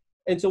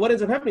 And so what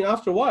ends up happening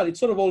after a while, it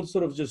sort of all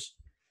just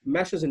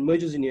mashes and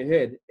merges in your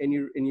head, and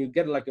you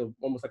get like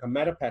almost like a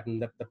meta pattern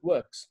that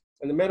works.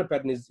 And the meta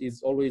pattern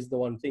is always the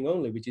one thing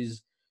only, which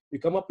is you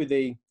come up with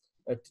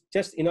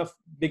test enough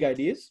big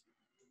ideas,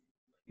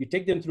 you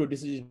take them through a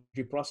decision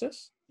tree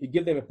process, you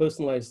give them a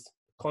personalized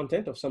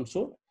content of some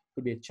sort,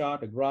 could be a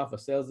chart, a graph, a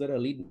sales letter, a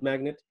lead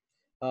magnet,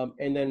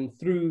 and then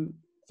through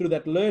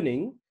that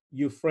learning,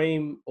 you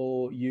frame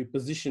or you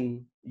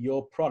position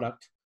your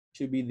product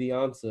to be the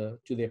answer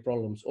to their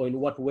problems, or in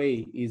what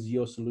way is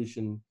your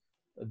solution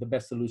the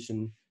best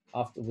solution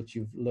after what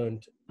you've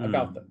learned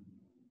about them.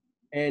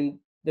 And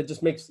that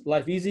just makes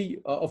life easy.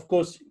 Of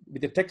course,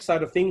 with the tech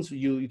side of things,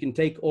 you can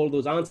take all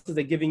those answers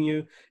they're giving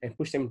you and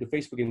push them into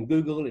Facebook and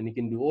Google, and you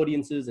can do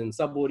audiences and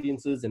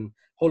sub-audiences and a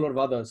whole lot of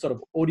other sort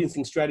of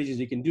audiencing strategies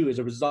you can do as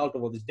a result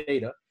of all this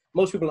data.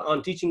 Most people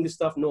aren't teaching this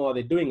stuff, nor are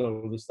they doing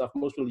all this stuff.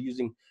 Most people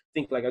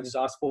think like, I just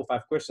ask 4 or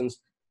 5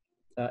 questions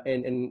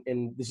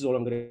and this is all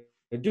I'm going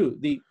to do.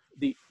 The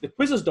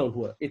quizzes don't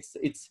work. It's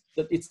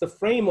the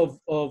frame of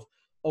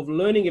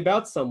learning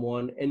about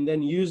someone and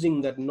then using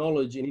that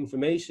knowledge and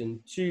information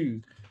to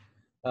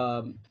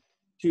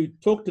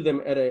talk to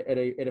them at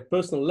a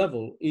personal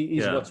level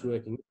is what's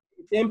working.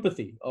 It's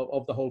empathy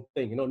of the whole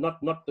thing,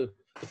 not the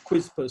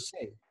quiz per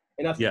se.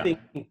 And I think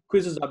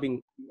quizzes are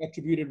being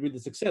attributed with the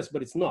success,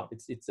 but it's not.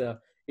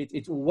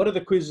 It's what are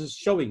the quizzes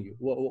showing you?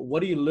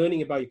 What are you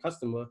learning about your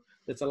customer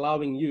that's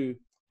allowing you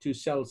to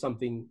sell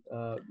something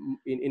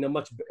in a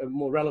much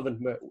more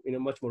relevant way?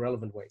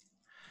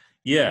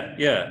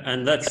 Yeah,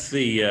 and that's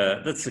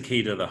the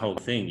key to the whole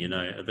thing.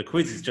 The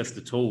quiz is just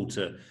a tool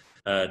to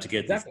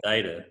get this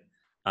data.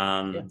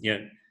 I've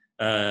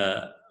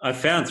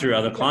found through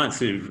other clients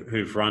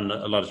who've run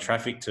a lot of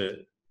traffic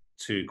to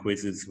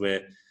quizzes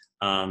where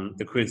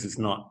the quiz is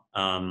not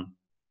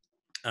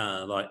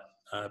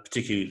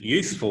particularly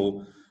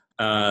useful.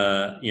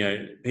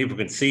 People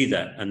can see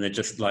that, and they're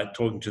just like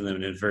talking to them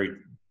in a very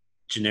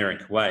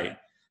generic way.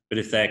 But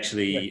if they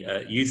actually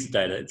use the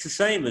data, it's the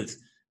same as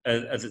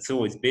it's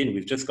always been.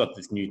 We've just got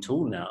this new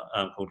tool now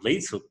called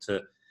LeadsHook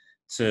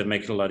to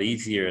make it a lot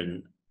easier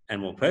and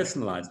more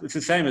personalized. It's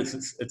the same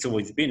as it's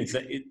always been.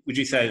 Would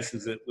you say this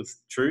was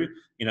true?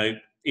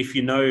 If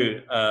you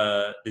know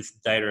this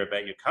data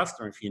about your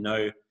customer, if you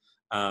know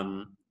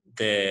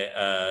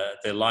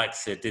their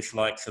likes, their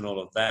dislikes, and all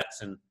of that,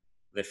 and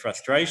their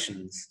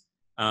frustrations,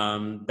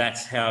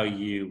 that's how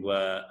you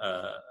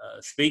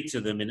speak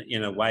to them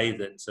in a way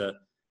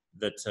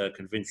that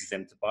convinces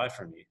them to buy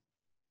from you.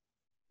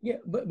 Yeah,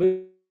 but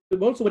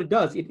also what it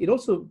does, it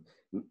also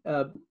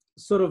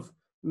sort of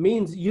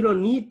means you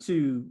don't need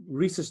to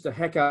research the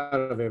heck out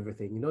of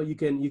everything. You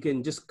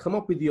can just come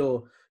up with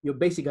your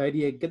basic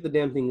idea, get the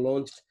damn thing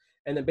launched,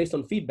 and then based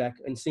on feedback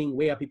and seeing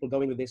where are people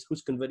going with this,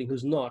 who's converting,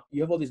 who's not,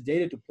 you have all this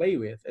data to play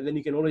with, and then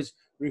you can always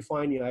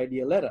refine your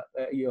idea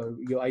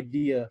your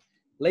idea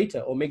later,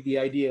 or make the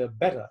idea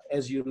better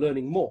as you're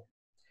learning more.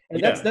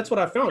 And that's what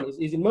I found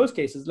is in most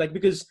cases, like,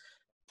 because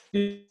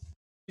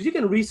you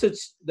can research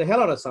the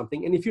hell out of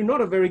something, and if you're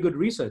not a very good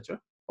researcher,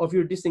 or if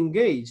you're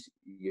disengaged,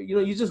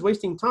 you're just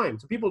wasting time.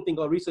 So people think,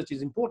 research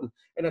is important,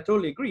 and I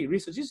totally agree,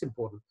 research is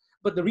important,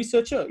 but the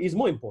researcher is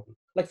more important.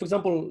 Like, for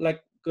example,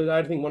 because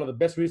I think one of the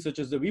best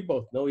researchers that we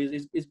both know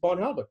is Bon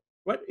Halbert.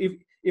 right?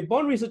 If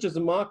bond research is a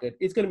market,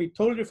 it's going to be a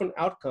totally different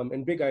outcome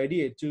and big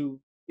idea to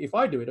if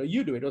I do it or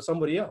you do it or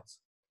somebody else.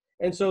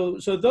 And so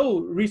though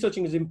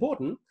researching is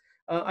important,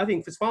 I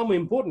think it's far more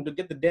important to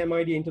get the damn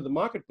idea into the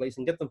marketplace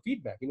and get them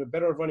feedback.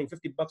 Better running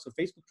 $50 of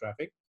Facebook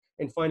traffic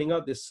and finding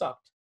out this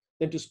sucked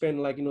than to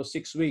spend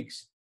 6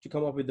 weeks to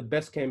come up with the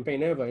best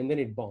campaign ever and then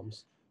it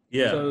bombs.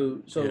 Yeah.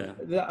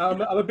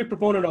 I'm a big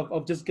proponent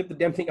of just get the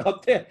damn thing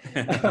out there.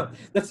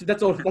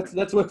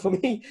 That's work for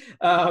me.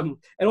 And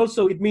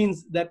also it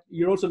means that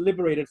you're also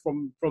liberated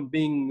from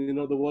being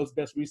the world's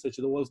best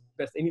researcher, the world's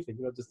best anything.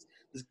 Just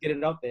get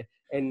it out there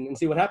and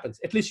see what happens.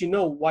 At least you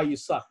know why you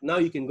suck. Now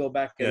you can go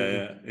back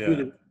and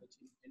do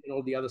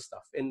all the other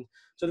stuff. And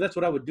so that's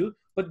what I would do.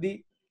 But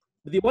the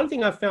one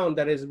thing I found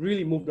that has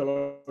really moved a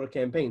lot of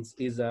campaigns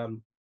is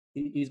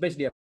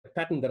basically a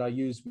pattern that I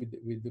use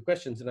with the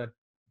questions, and I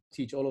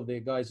teach all of the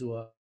guys who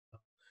are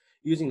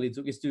using leads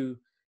is to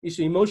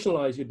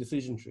emotionalize your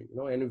decision tree,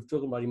 and we're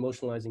talking about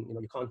emotionalizing,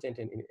 your content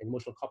and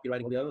emotional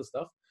copywriting, all the other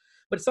stuff.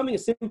 But it's something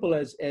as simple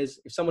as if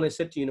someone has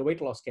said to you in a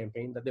weight loss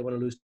campaign that they want to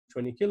lose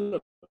 20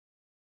 kilograms,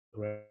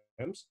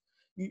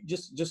 you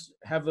just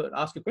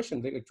ask a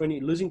question like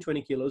losing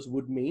 20 kilos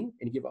would mean,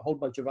 and you give a whole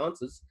bunch of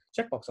answers,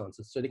 checkbox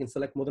answers, so they can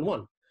select more than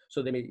one.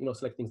 So they may,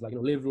 select things like,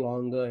 live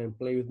longer and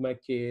play with my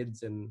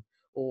kids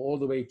or all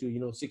the way to,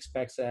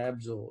 6-pack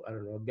abs, or I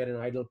don't know, get an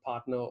ideal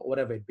partner or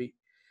whatever it be.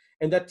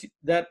 And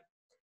that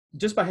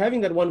just by having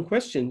that one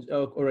question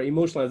or an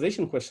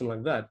emotionalization question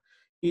like that,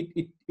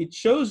 it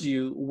shows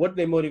you what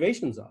their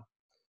motivations are.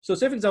 So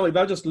say, for example, if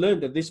I just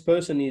learned that this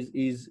person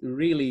is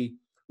really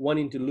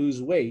wanting to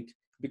lose weight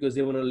because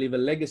they want to leave a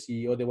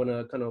legacy or they want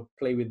to kind of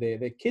play with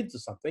their kids or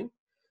something,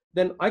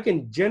 then I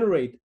can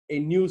generate a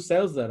new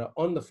sales letter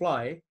on the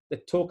fly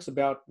that talks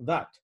about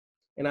that.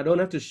 And I don't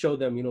have to show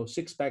them,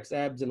 6-pack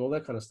abs and all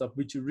that kind of stuff,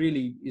 which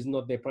really is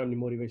not their primary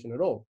motivation at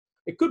all.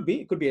 It could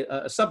be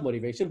a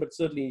sub-motivation, but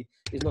certainly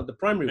is not the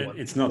primary one.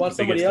 It's not. While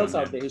somebody else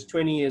out there is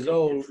 20 years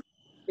old.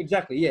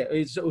 Exactly, yeah.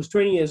 It was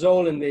 20 years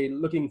old and they're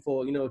looking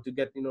for, to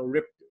get,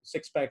 ripped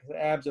 6-pack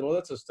abs and all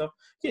that sort of stuff.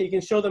 Yeah, you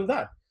can show them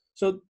that.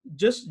 So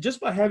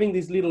just by having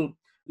these little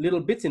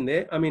bits in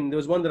there, I mean, there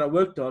was one that I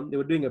worked on. They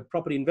were doing a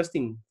property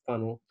investing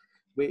funnel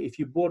where if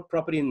you bought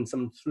property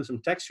through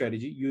some tax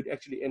strategy, you'd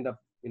actually end up,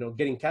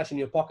 getting cash in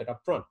your pocket up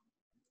front.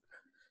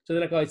 So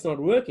they're like, oh, it's not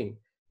working.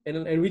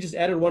 And we just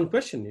added one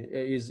question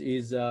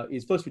is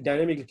first we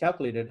dynamically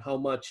calculated how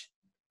much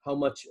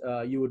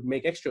you would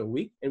make extra a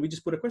week. And we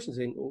just put a question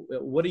saying,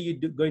 what are you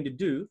going to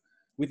do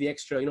with the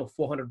extra,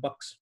 $400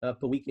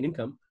 per week in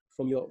income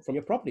from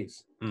your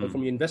properties or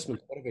from your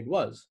investment, whatever it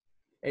was.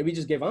 And we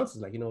just gave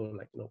answers like,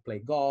 play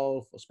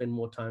golf or spend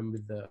more time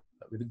with the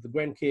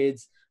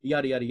grandkids,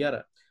 yada, yada,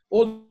 yada.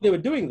 All they were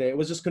doing there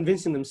was just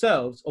convincing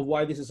themselves of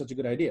why this is such a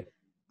good idea.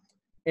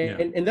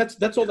 And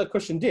that's all that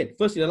question did.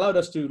 First, it allowed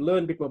us to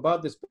learn a bit more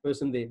about this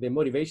person, their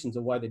motivations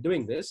of why they're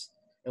doing this.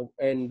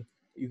 And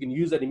you can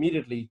use that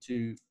immediately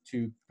to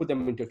put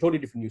them into a totally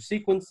different new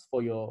sequence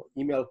for your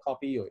email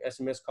copy or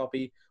SMS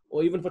copy,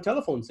 or even for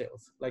telephone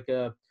sales. Like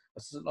a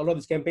lot of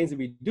these campaigns that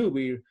we do,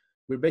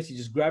 we're basically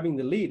just grabbing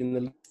the lead, and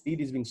the lead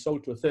is being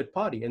sold to a third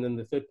party. And then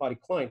the third party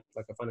client,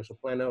 like a financial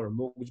planner or a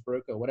mortgage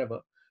broker or whatever,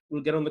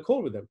 will get on the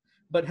call with them.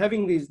 But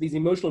having these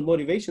emotional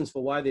motivations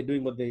for why they're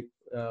doing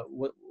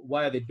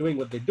why are they doing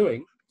what they're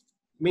doing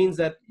means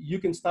that you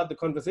can start the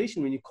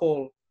conversation when you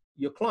call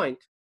your client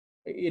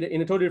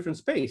in a totally different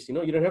space. You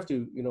don't have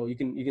to, you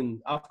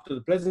can after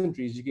the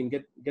pleasantries, you can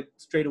get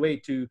straight away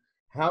to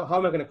how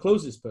am I going to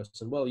close this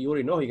person? Well, you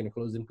already know you're going to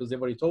close them because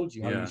they've already told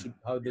you how they should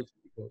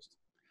be closed.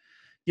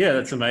 Yeah,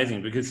 that's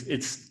amazing because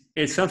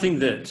it's something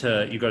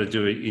that you got to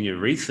do in your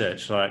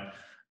research. Like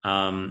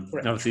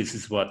obviously this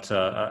is what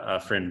our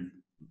friend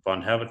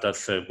Von Halbert does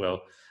so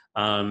well,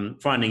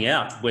 finding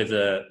out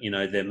whether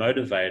they're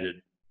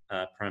motivated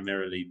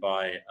primarily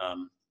by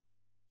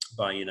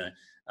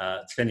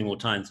spending more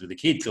time with the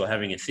kids or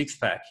having a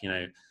 6-pack.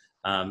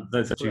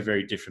 Those are two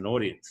very different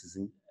audiences.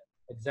 And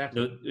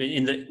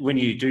exactly. When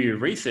you do your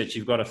research,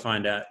 you've got to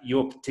find out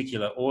your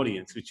particular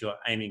audience, which you're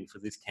aiming for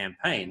this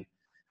campaign,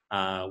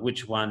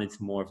 which one is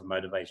more of a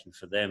motivation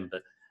for them.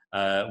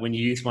 But when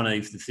you use one of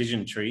these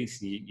decision trees,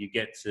 you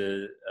get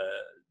to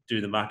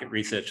do the market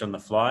research on the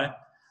fly.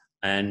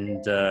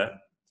 And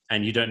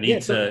you don't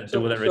need to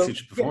do all that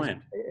research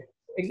beforehand.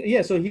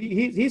 Yeah, so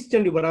he's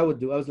generally what I would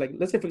do. I was like,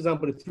 let's say, for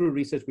example, through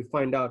research, we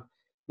find out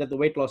that the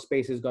weight loss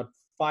space has got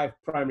 5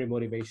 primary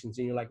motivations.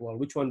 And you're like, well,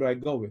 which one do I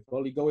go with?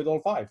 Well, you go with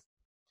all 5.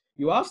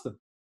 You ask them,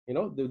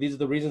 these are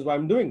the reasons why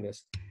I'm doing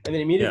this. And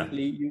then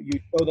immediately you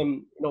show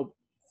them,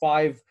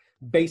 5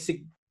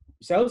 basic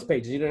sales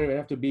pages. You don't even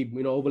have to be,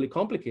 overly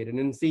complicated,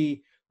 and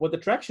see what the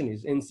traction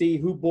is and see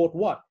who bought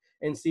what.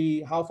 And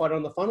see how far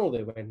down the funnel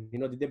they went.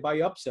 Did they buy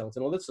upsells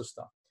and all that sort of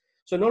stuff?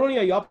 So not only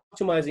are you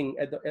optimizing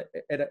at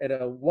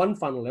a one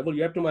funnel level,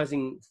 you're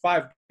optimizing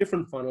 5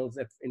 different funnels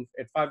at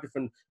 5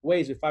 different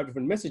ways with 5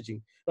 different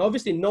messaging. Now,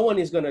 obviously, no one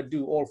is going to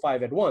do all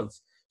 5 at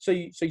once. So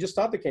you just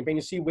start the campaign.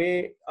 You see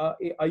where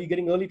are you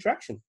getting early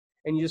traction,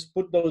 and you just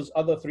put those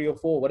other 3 or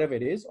 4, whatever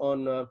it is,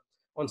 on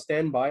on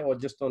standby or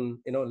just on,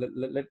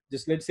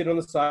 just let it sit on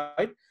the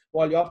side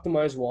while you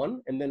optimize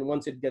one. And then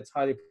once it gets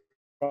highly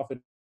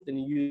profitable, then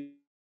you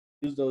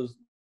use those.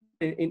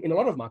 In a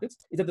lot of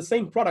markets, is that the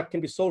same product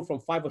can be sold from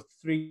 5 or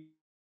 3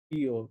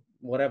 or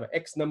whatever,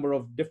 X number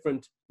of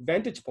different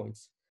vantage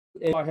points.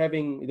 And by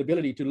having the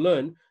ability to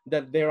learn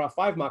that there are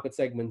 5 market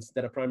segments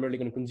that are primarily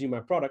going to consume my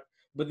product,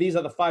 but these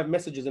are the 5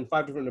 messages and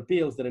 5 different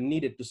appeals that are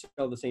needed to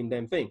sell the same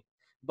damn thing.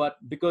 But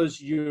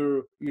because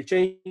you're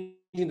changing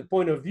the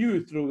point of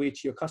view through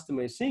which your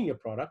customer is seeing your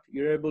product,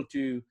 you're able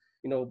to,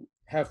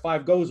 have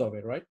 5 goes of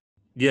it, right?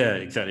 Yeah,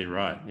 exactly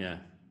right. Yeah.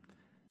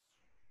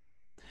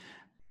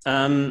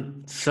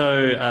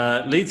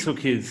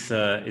 LeadsHook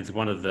is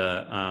one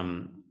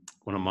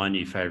of my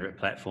new favorite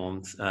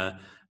platforms,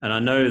 and I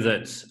know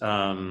that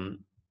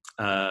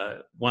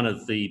one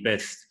of the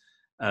best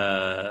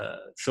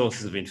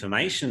sources of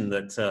information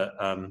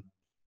that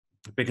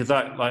because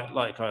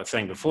like I was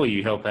saying before,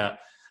 you help out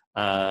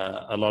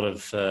a lot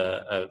of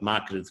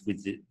marketers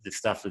with the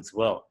stuff as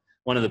well.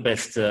 One of the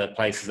best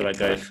places that I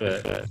go for.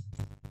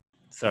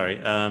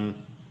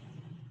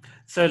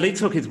 So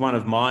LeadsHook is one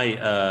of my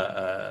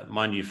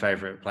my new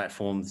favorite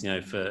platforms,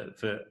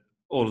 for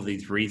all of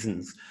these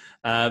reasons.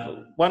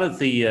 One of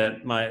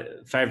the my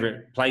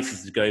favorite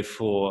places to go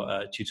for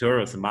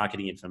tutorials and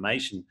marketing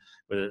information,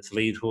 whether it's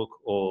LeadsHook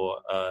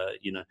or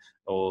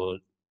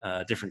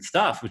different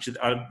stuff, which is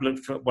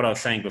what I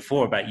was saying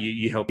before about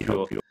you help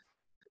your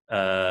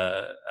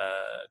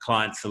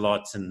clients a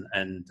lot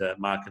and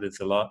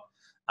marketers a lot.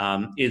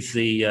 Is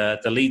the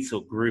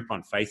LeadsHook group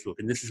on Facebook,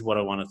 and this is what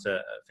I wanted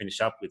to finish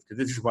up with, because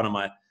this is one of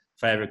my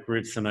favorite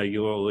groups. I know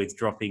you're always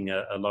dropping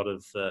a lot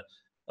of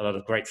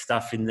great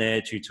stuff in there,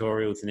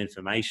 tutorials and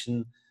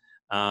information.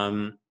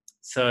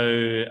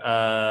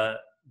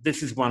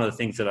 This is one of the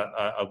things that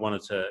I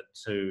wanted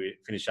to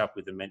finish up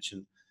with and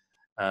mention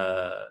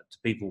to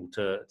people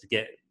to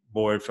get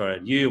more info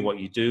on you, what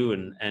you do,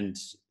 and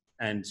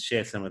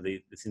share some of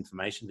this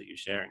information that you're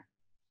sharing.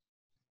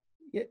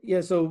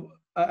 Yeah. So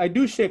I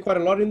do share quite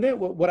a lot in there.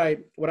 What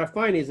I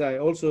find is I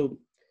also,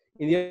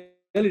 in the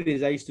early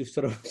days, I used to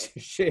sort of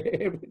share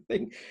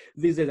everything.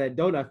 These days I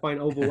don't. I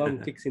find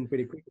overwhelm kicks in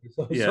pretty quickly.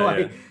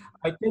 I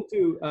tend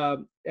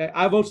to.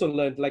 I've also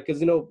learned,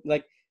 because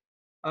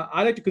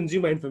I like to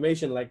consume my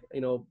information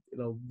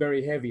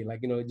very heavy,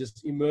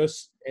 just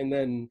immerse and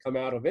then come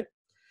out of it.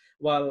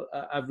 While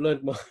I've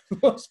learned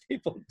most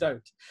people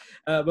don't.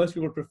 Most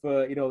people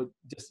prefer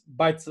just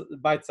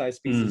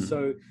bite-sized pieces.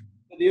 So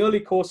the early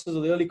courses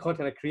or the early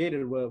content I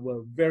created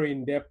were very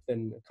in-depth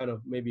and kind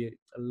of maybe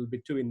a little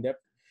bit too in-depth.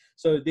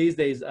 So these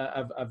days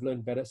I've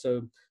learned better.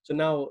 So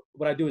now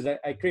what I do is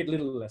I create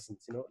little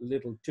lessons,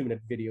 little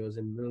 2-minute videos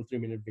and little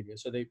 3-minute videos.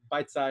 So they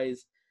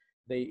bite-size,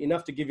 they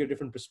enough to give you a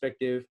different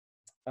perspective,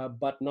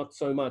 but not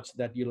so much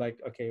that you're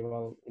like, okay,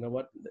 well, you know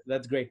what,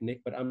 that's great,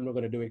 Nick, but I'm not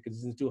going to do it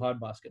because it's too hard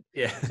basket.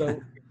 Yeah.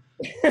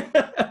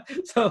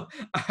 So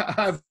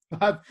I've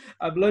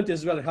learned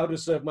as well how to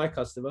serve my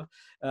customer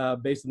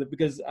based on it,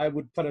 because I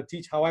would kind of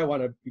teach how I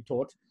want to be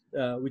taught,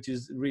 which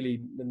is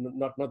really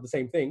not the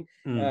same thing.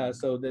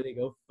 So there you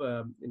go.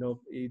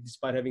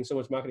 Despite having so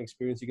much marketing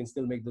experience, you can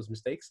still make those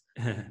mistakes.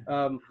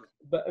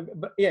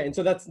 But yeah, and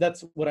so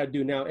that's what I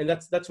do now, and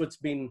that's what's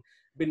been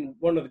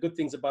one of the good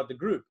things about the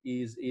group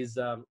is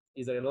that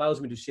it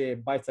allows me to share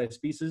bite-sized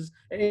pieces.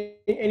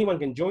 Anyone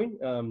can join.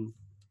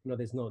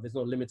 There's no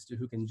limits to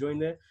who can join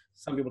there.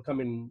 Some people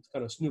come and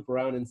kind of snoop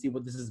around and see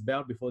what this is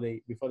about before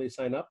they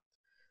sign up.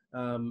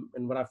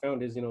 And what I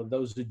found is,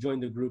 those who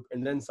join the group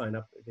and then sign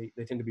up, they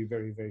tend to be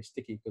very, very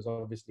sticky, because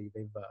obviously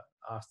they've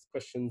asked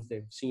questions,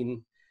 they've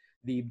seen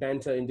the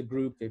banter in the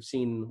group, they've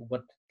seen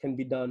what can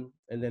be done,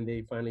 and then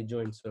they finally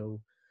join.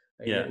 So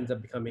it ends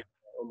up becoming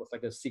almost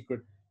like a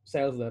secret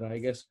sales letter, I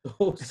guess,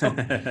 or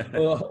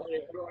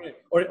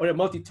a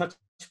multi-touch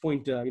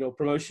point,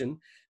 promotion,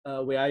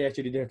 where I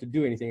actually didn't have to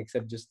do anything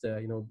except just,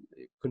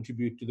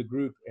 contribute to the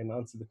group and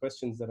answer the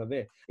questions that are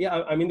there.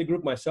 Yeah, I'm in the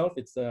group myself.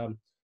 It's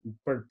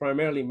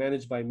primarily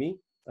managed by me,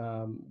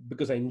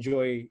 because I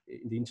enjoy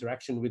the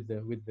interaction with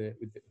the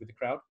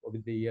crowd, or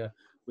with the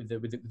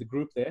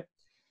group there.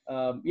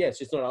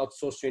 Yes, it's not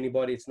outsourced to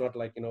anybody. It's not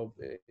like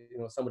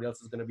somebody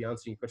else is going to be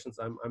answering questions.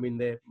 I'm in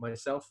there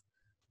myself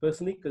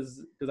personally,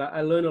 because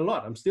I learn a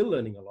lot. I'm still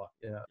learning a lot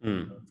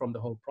from the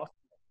whole process,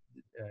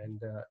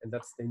 and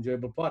that's the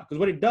enjoyable part. Because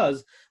what it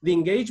does, the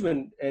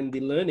engagement and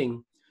the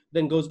learning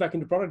then goes back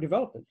into product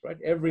development,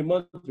 right? Every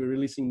month we're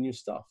releasing new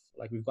stuff.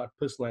 Like we've got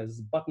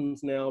personalized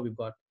buttons now. We've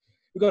got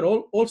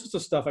all sorts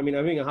of stuff. I mean,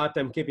 I'm having a hard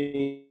time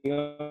keeping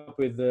up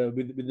with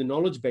the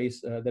knowledge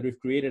base that we've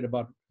created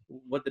about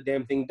what the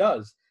damn thing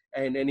does,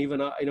 and even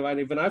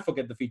I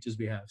forget the features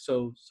we have.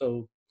 So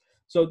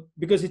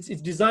because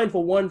it's designed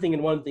for one thing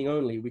and one thing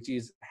only, which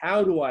is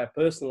how do I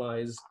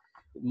personalize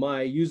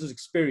my user's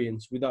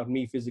experience without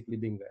me physically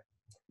being there.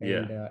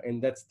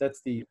 And that's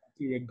the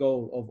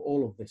goal of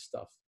all of this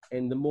stuff.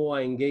 And the more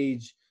I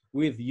engage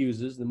with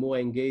users, the more I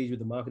engage with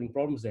the marketing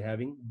problems they're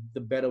having,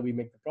 the better we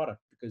make the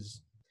product,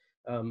 because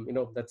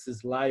that's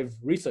his live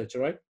research,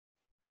 right?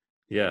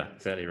 Yeah,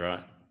 exactly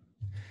right.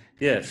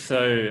 Yeah,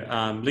 so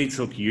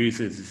LeadsHook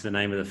Users is the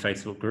name of the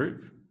Facebook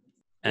group,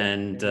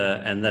 and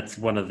that's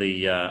one of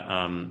the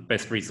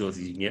best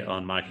resources you can get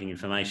on marketing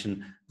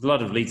information. There's a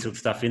lot of LeadsHook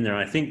stuff in there.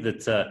 I think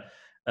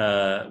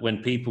that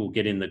when people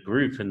get in the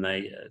group and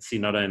they see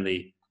not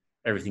only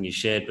everything you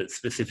shared, but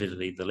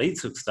specifically the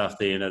LeadsHook stuff,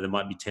 they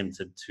might be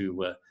tempted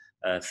to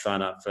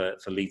sign up for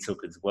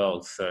LeadsHook as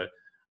well. So,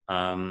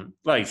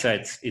 like you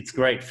say, it's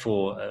great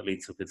for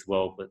LeadsHook as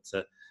well, but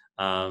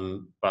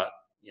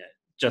yeah,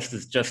 just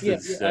as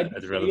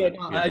relevant.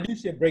 I do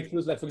share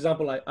breakthroughs. Like, for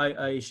example,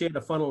 I shared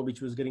a funnel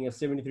which was getting a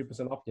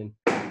 73% opt-in,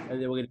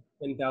 and they were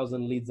getting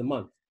 10,000 leads a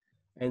month.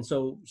 And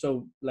so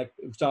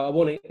I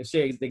want to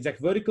share the exact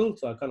vertical.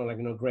 So I kind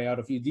of gray out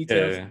a few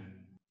details. Yeah.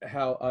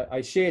 How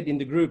I shared in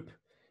the group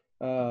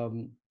a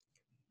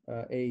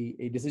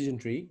decision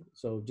tree.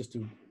 So just to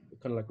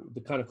kind of like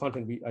the kind of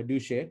content I do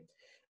share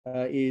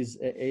is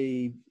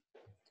a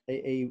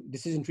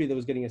decision tree that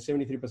was getting a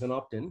 73%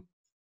 opt-in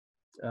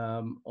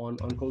on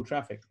cold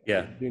traffic.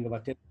 Yeah, doing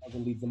about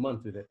 10,000 leads a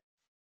month with it,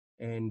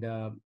 and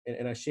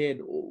I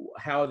shared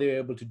how they were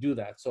able to do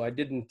that. So I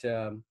didn't.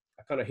 I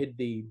kind of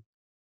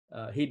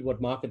hid what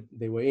market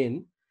they were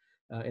in,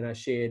 and I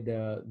shared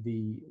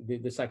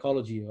the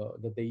psychology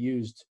that they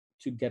used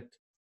to get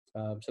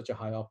such a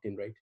high opt-in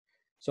rate.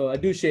 So I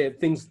do share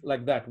things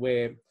like that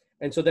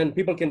and so then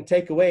people can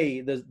take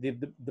away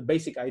the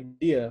basic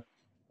idea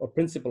or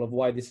principle of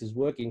why this is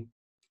working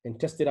and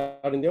test it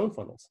out in their own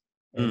funnels.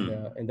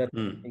 And that's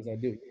things I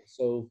do.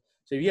 So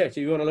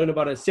you want to learn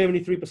about a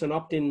 73%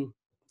 opt-in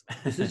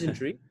decision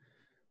tree?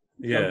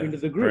 Yeah, into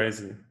the group.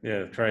 Crazy.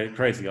 Yeah,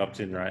 crazy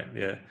opt-in rate.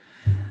 Yeah.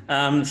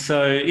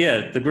 So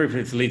yeah, the group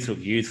is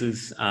LeadsHook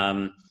Users.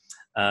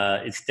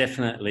 It's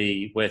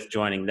definitely worth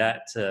joining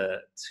that to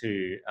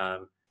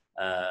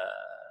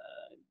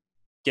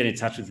get in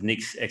touch with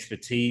Nick's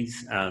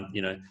expertise. I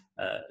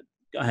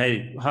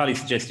highly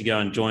suggest you go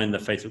and join the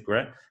Facebook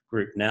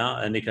group now.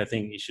 And Nick, I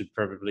think you should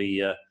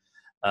probably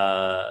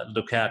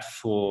look out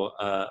for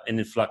an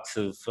influx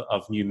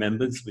of new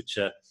members, which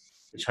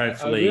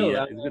hopefully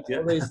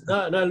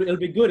it'll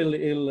be good.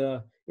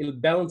 It'll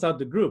balance out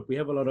the group. We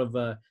have a lot of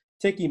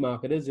techie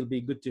marketers. It'll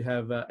be good to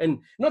have, and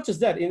not just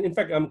that. In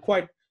fact, I'm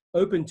quite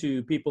open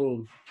to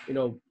people,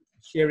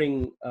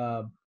 sharing,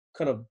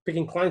 kind of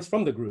picking clients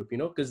from the group,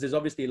 because there's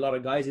obviously a lot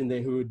of guys in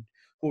there who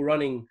are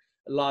running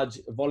large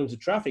volumes of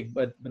traffic,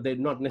 but they're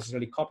not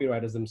necessarily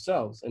copywriters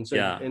themselves, and so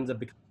it ends up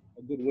becoming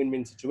a good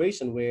win-win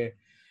situation where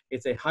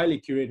it's a highly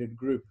curated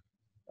group,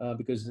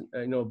 because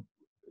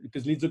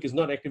LeadsHook is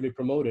not actively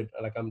promoted.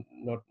 Like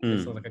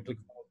it's not like I click,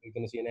 you're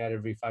going to see an ad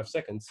every 5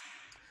 seconds.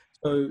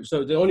 So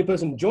the only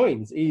person who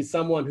joins is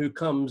someone who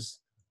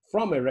comes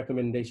from a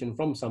recommendation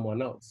from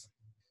someone else.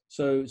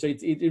 So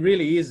it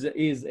really is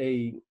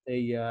a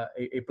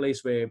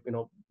place where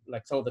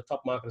like some of the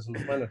top marketers on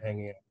the planet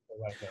hanging out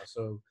right now.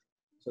 So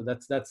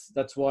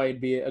that's why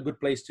it'd be a good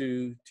place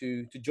to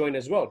join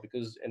as well,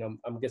 because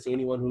I'm guessing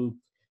anyone who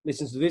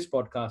listens to this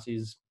podcast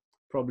is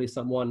probably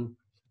someone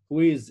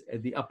who is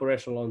at the upper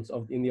echelons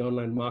in the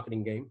online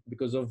marketing game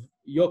because of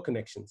your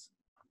connections.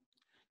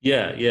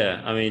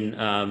 Yeah. I mean,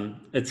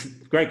 it's a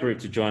great group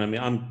to join. I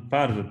mean, I'm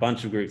part of a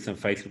bunch of groups on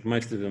Facebook.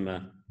 Most of them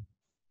are,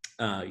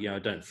 I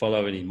don't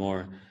follow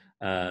anymore.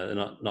 They're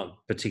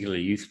not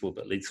particularly useful,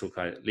 but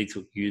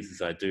LeadsHook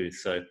Users I do.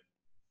 So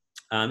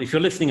if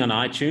you're listening on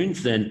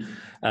iTunes, then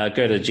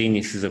go to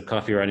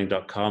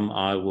geniusesofcopywriting.com.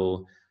 I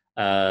will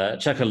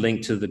chuck a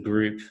link to the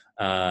group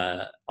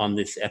on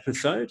this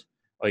episode,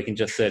 or you can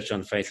just search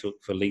on Facebook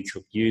for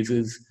LeadsHook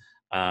Users.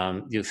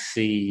 You'll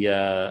see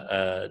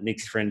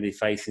Nick's friendly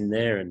face in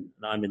there, and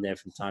I'm in there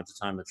from time to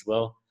time as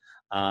well.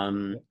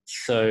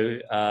 So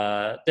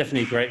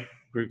definitely a great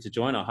group to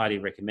join. I highly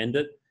recommend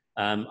it.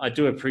 I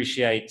do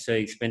appreciate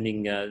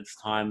spending this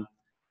time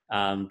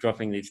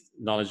dropping these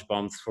knowledge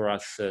bombs for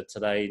us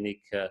today,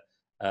 Nick.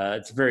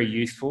 It's very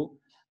useful.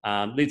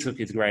 LeadsHook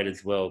is great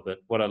as well, but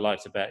what I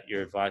liked about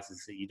your advice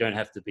is that you don't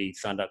have to be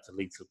signed up to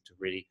LeadsHook to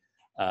really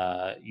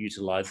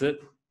utilize it.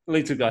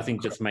 LeadsHook, I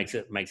think, just makes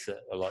it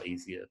a lot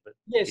easier. But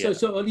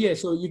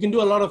so you can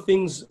do a lot of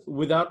things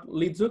without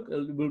LeadsHook.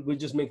 We'll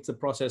just make the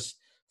process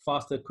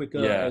faster,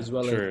 quicker, as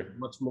well as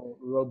much more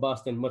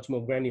robust and much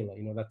more granular.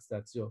 That's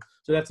so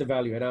that's a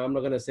value. And I'm not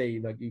going to say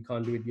like you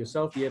can't do it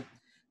yourself yet,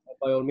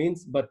 by all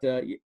means. But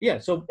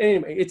so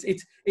anyway,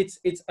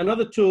 it's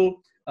another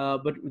tool,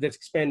 but that's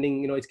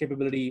expanding, its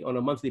capability on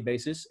a monthly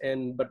basis.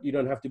 But you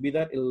don't have to be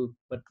that.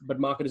 But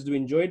marketers do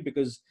enjoy it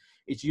because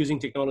it's using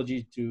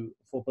technology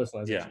for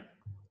personalization. Yeah.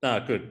 Oh,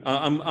 good.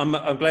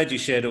 I'm glad you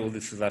shared all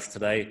this with us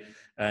today,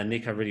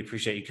 Nick. I really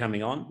appreciate you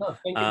coming on. No,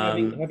 thank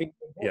you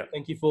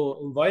Thank you for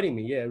inviting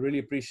me. Yeah, I really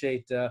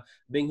appreciate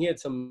being here.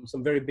 Some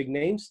very big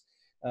names.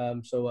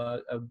 So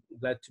I'm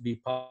glad to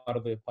be part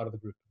of the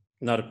group.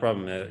 Not a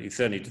problem. You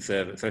certainly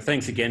deserve it. So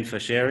thanks again for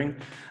sharing.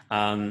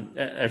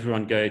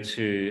 Everyone go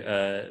to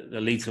the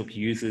LeadsHook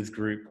Users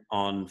group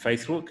on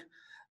Facebook,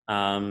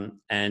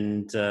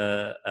 and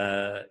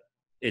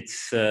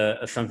it's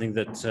something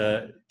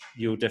that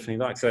you'll definitely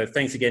like. So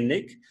thanks again,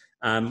 Nick.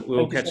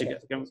 We'll catch you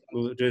again.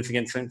 We'll do this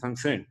again sometime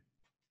soon.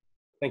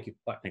 Thank you.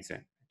 Bye. Thanks,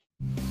 man.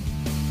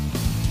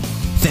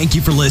 Thank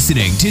you for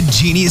listening to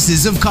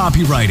Geniuses of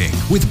Copywriting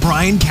with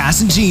Brian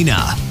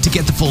Casangina. To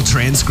get the full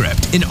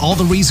transcript and all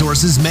the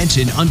resources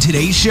mentioned on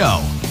today's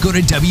show, go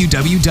to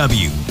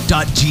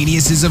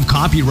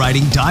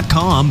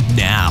www.geniusesofcopywriting.com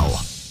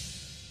now.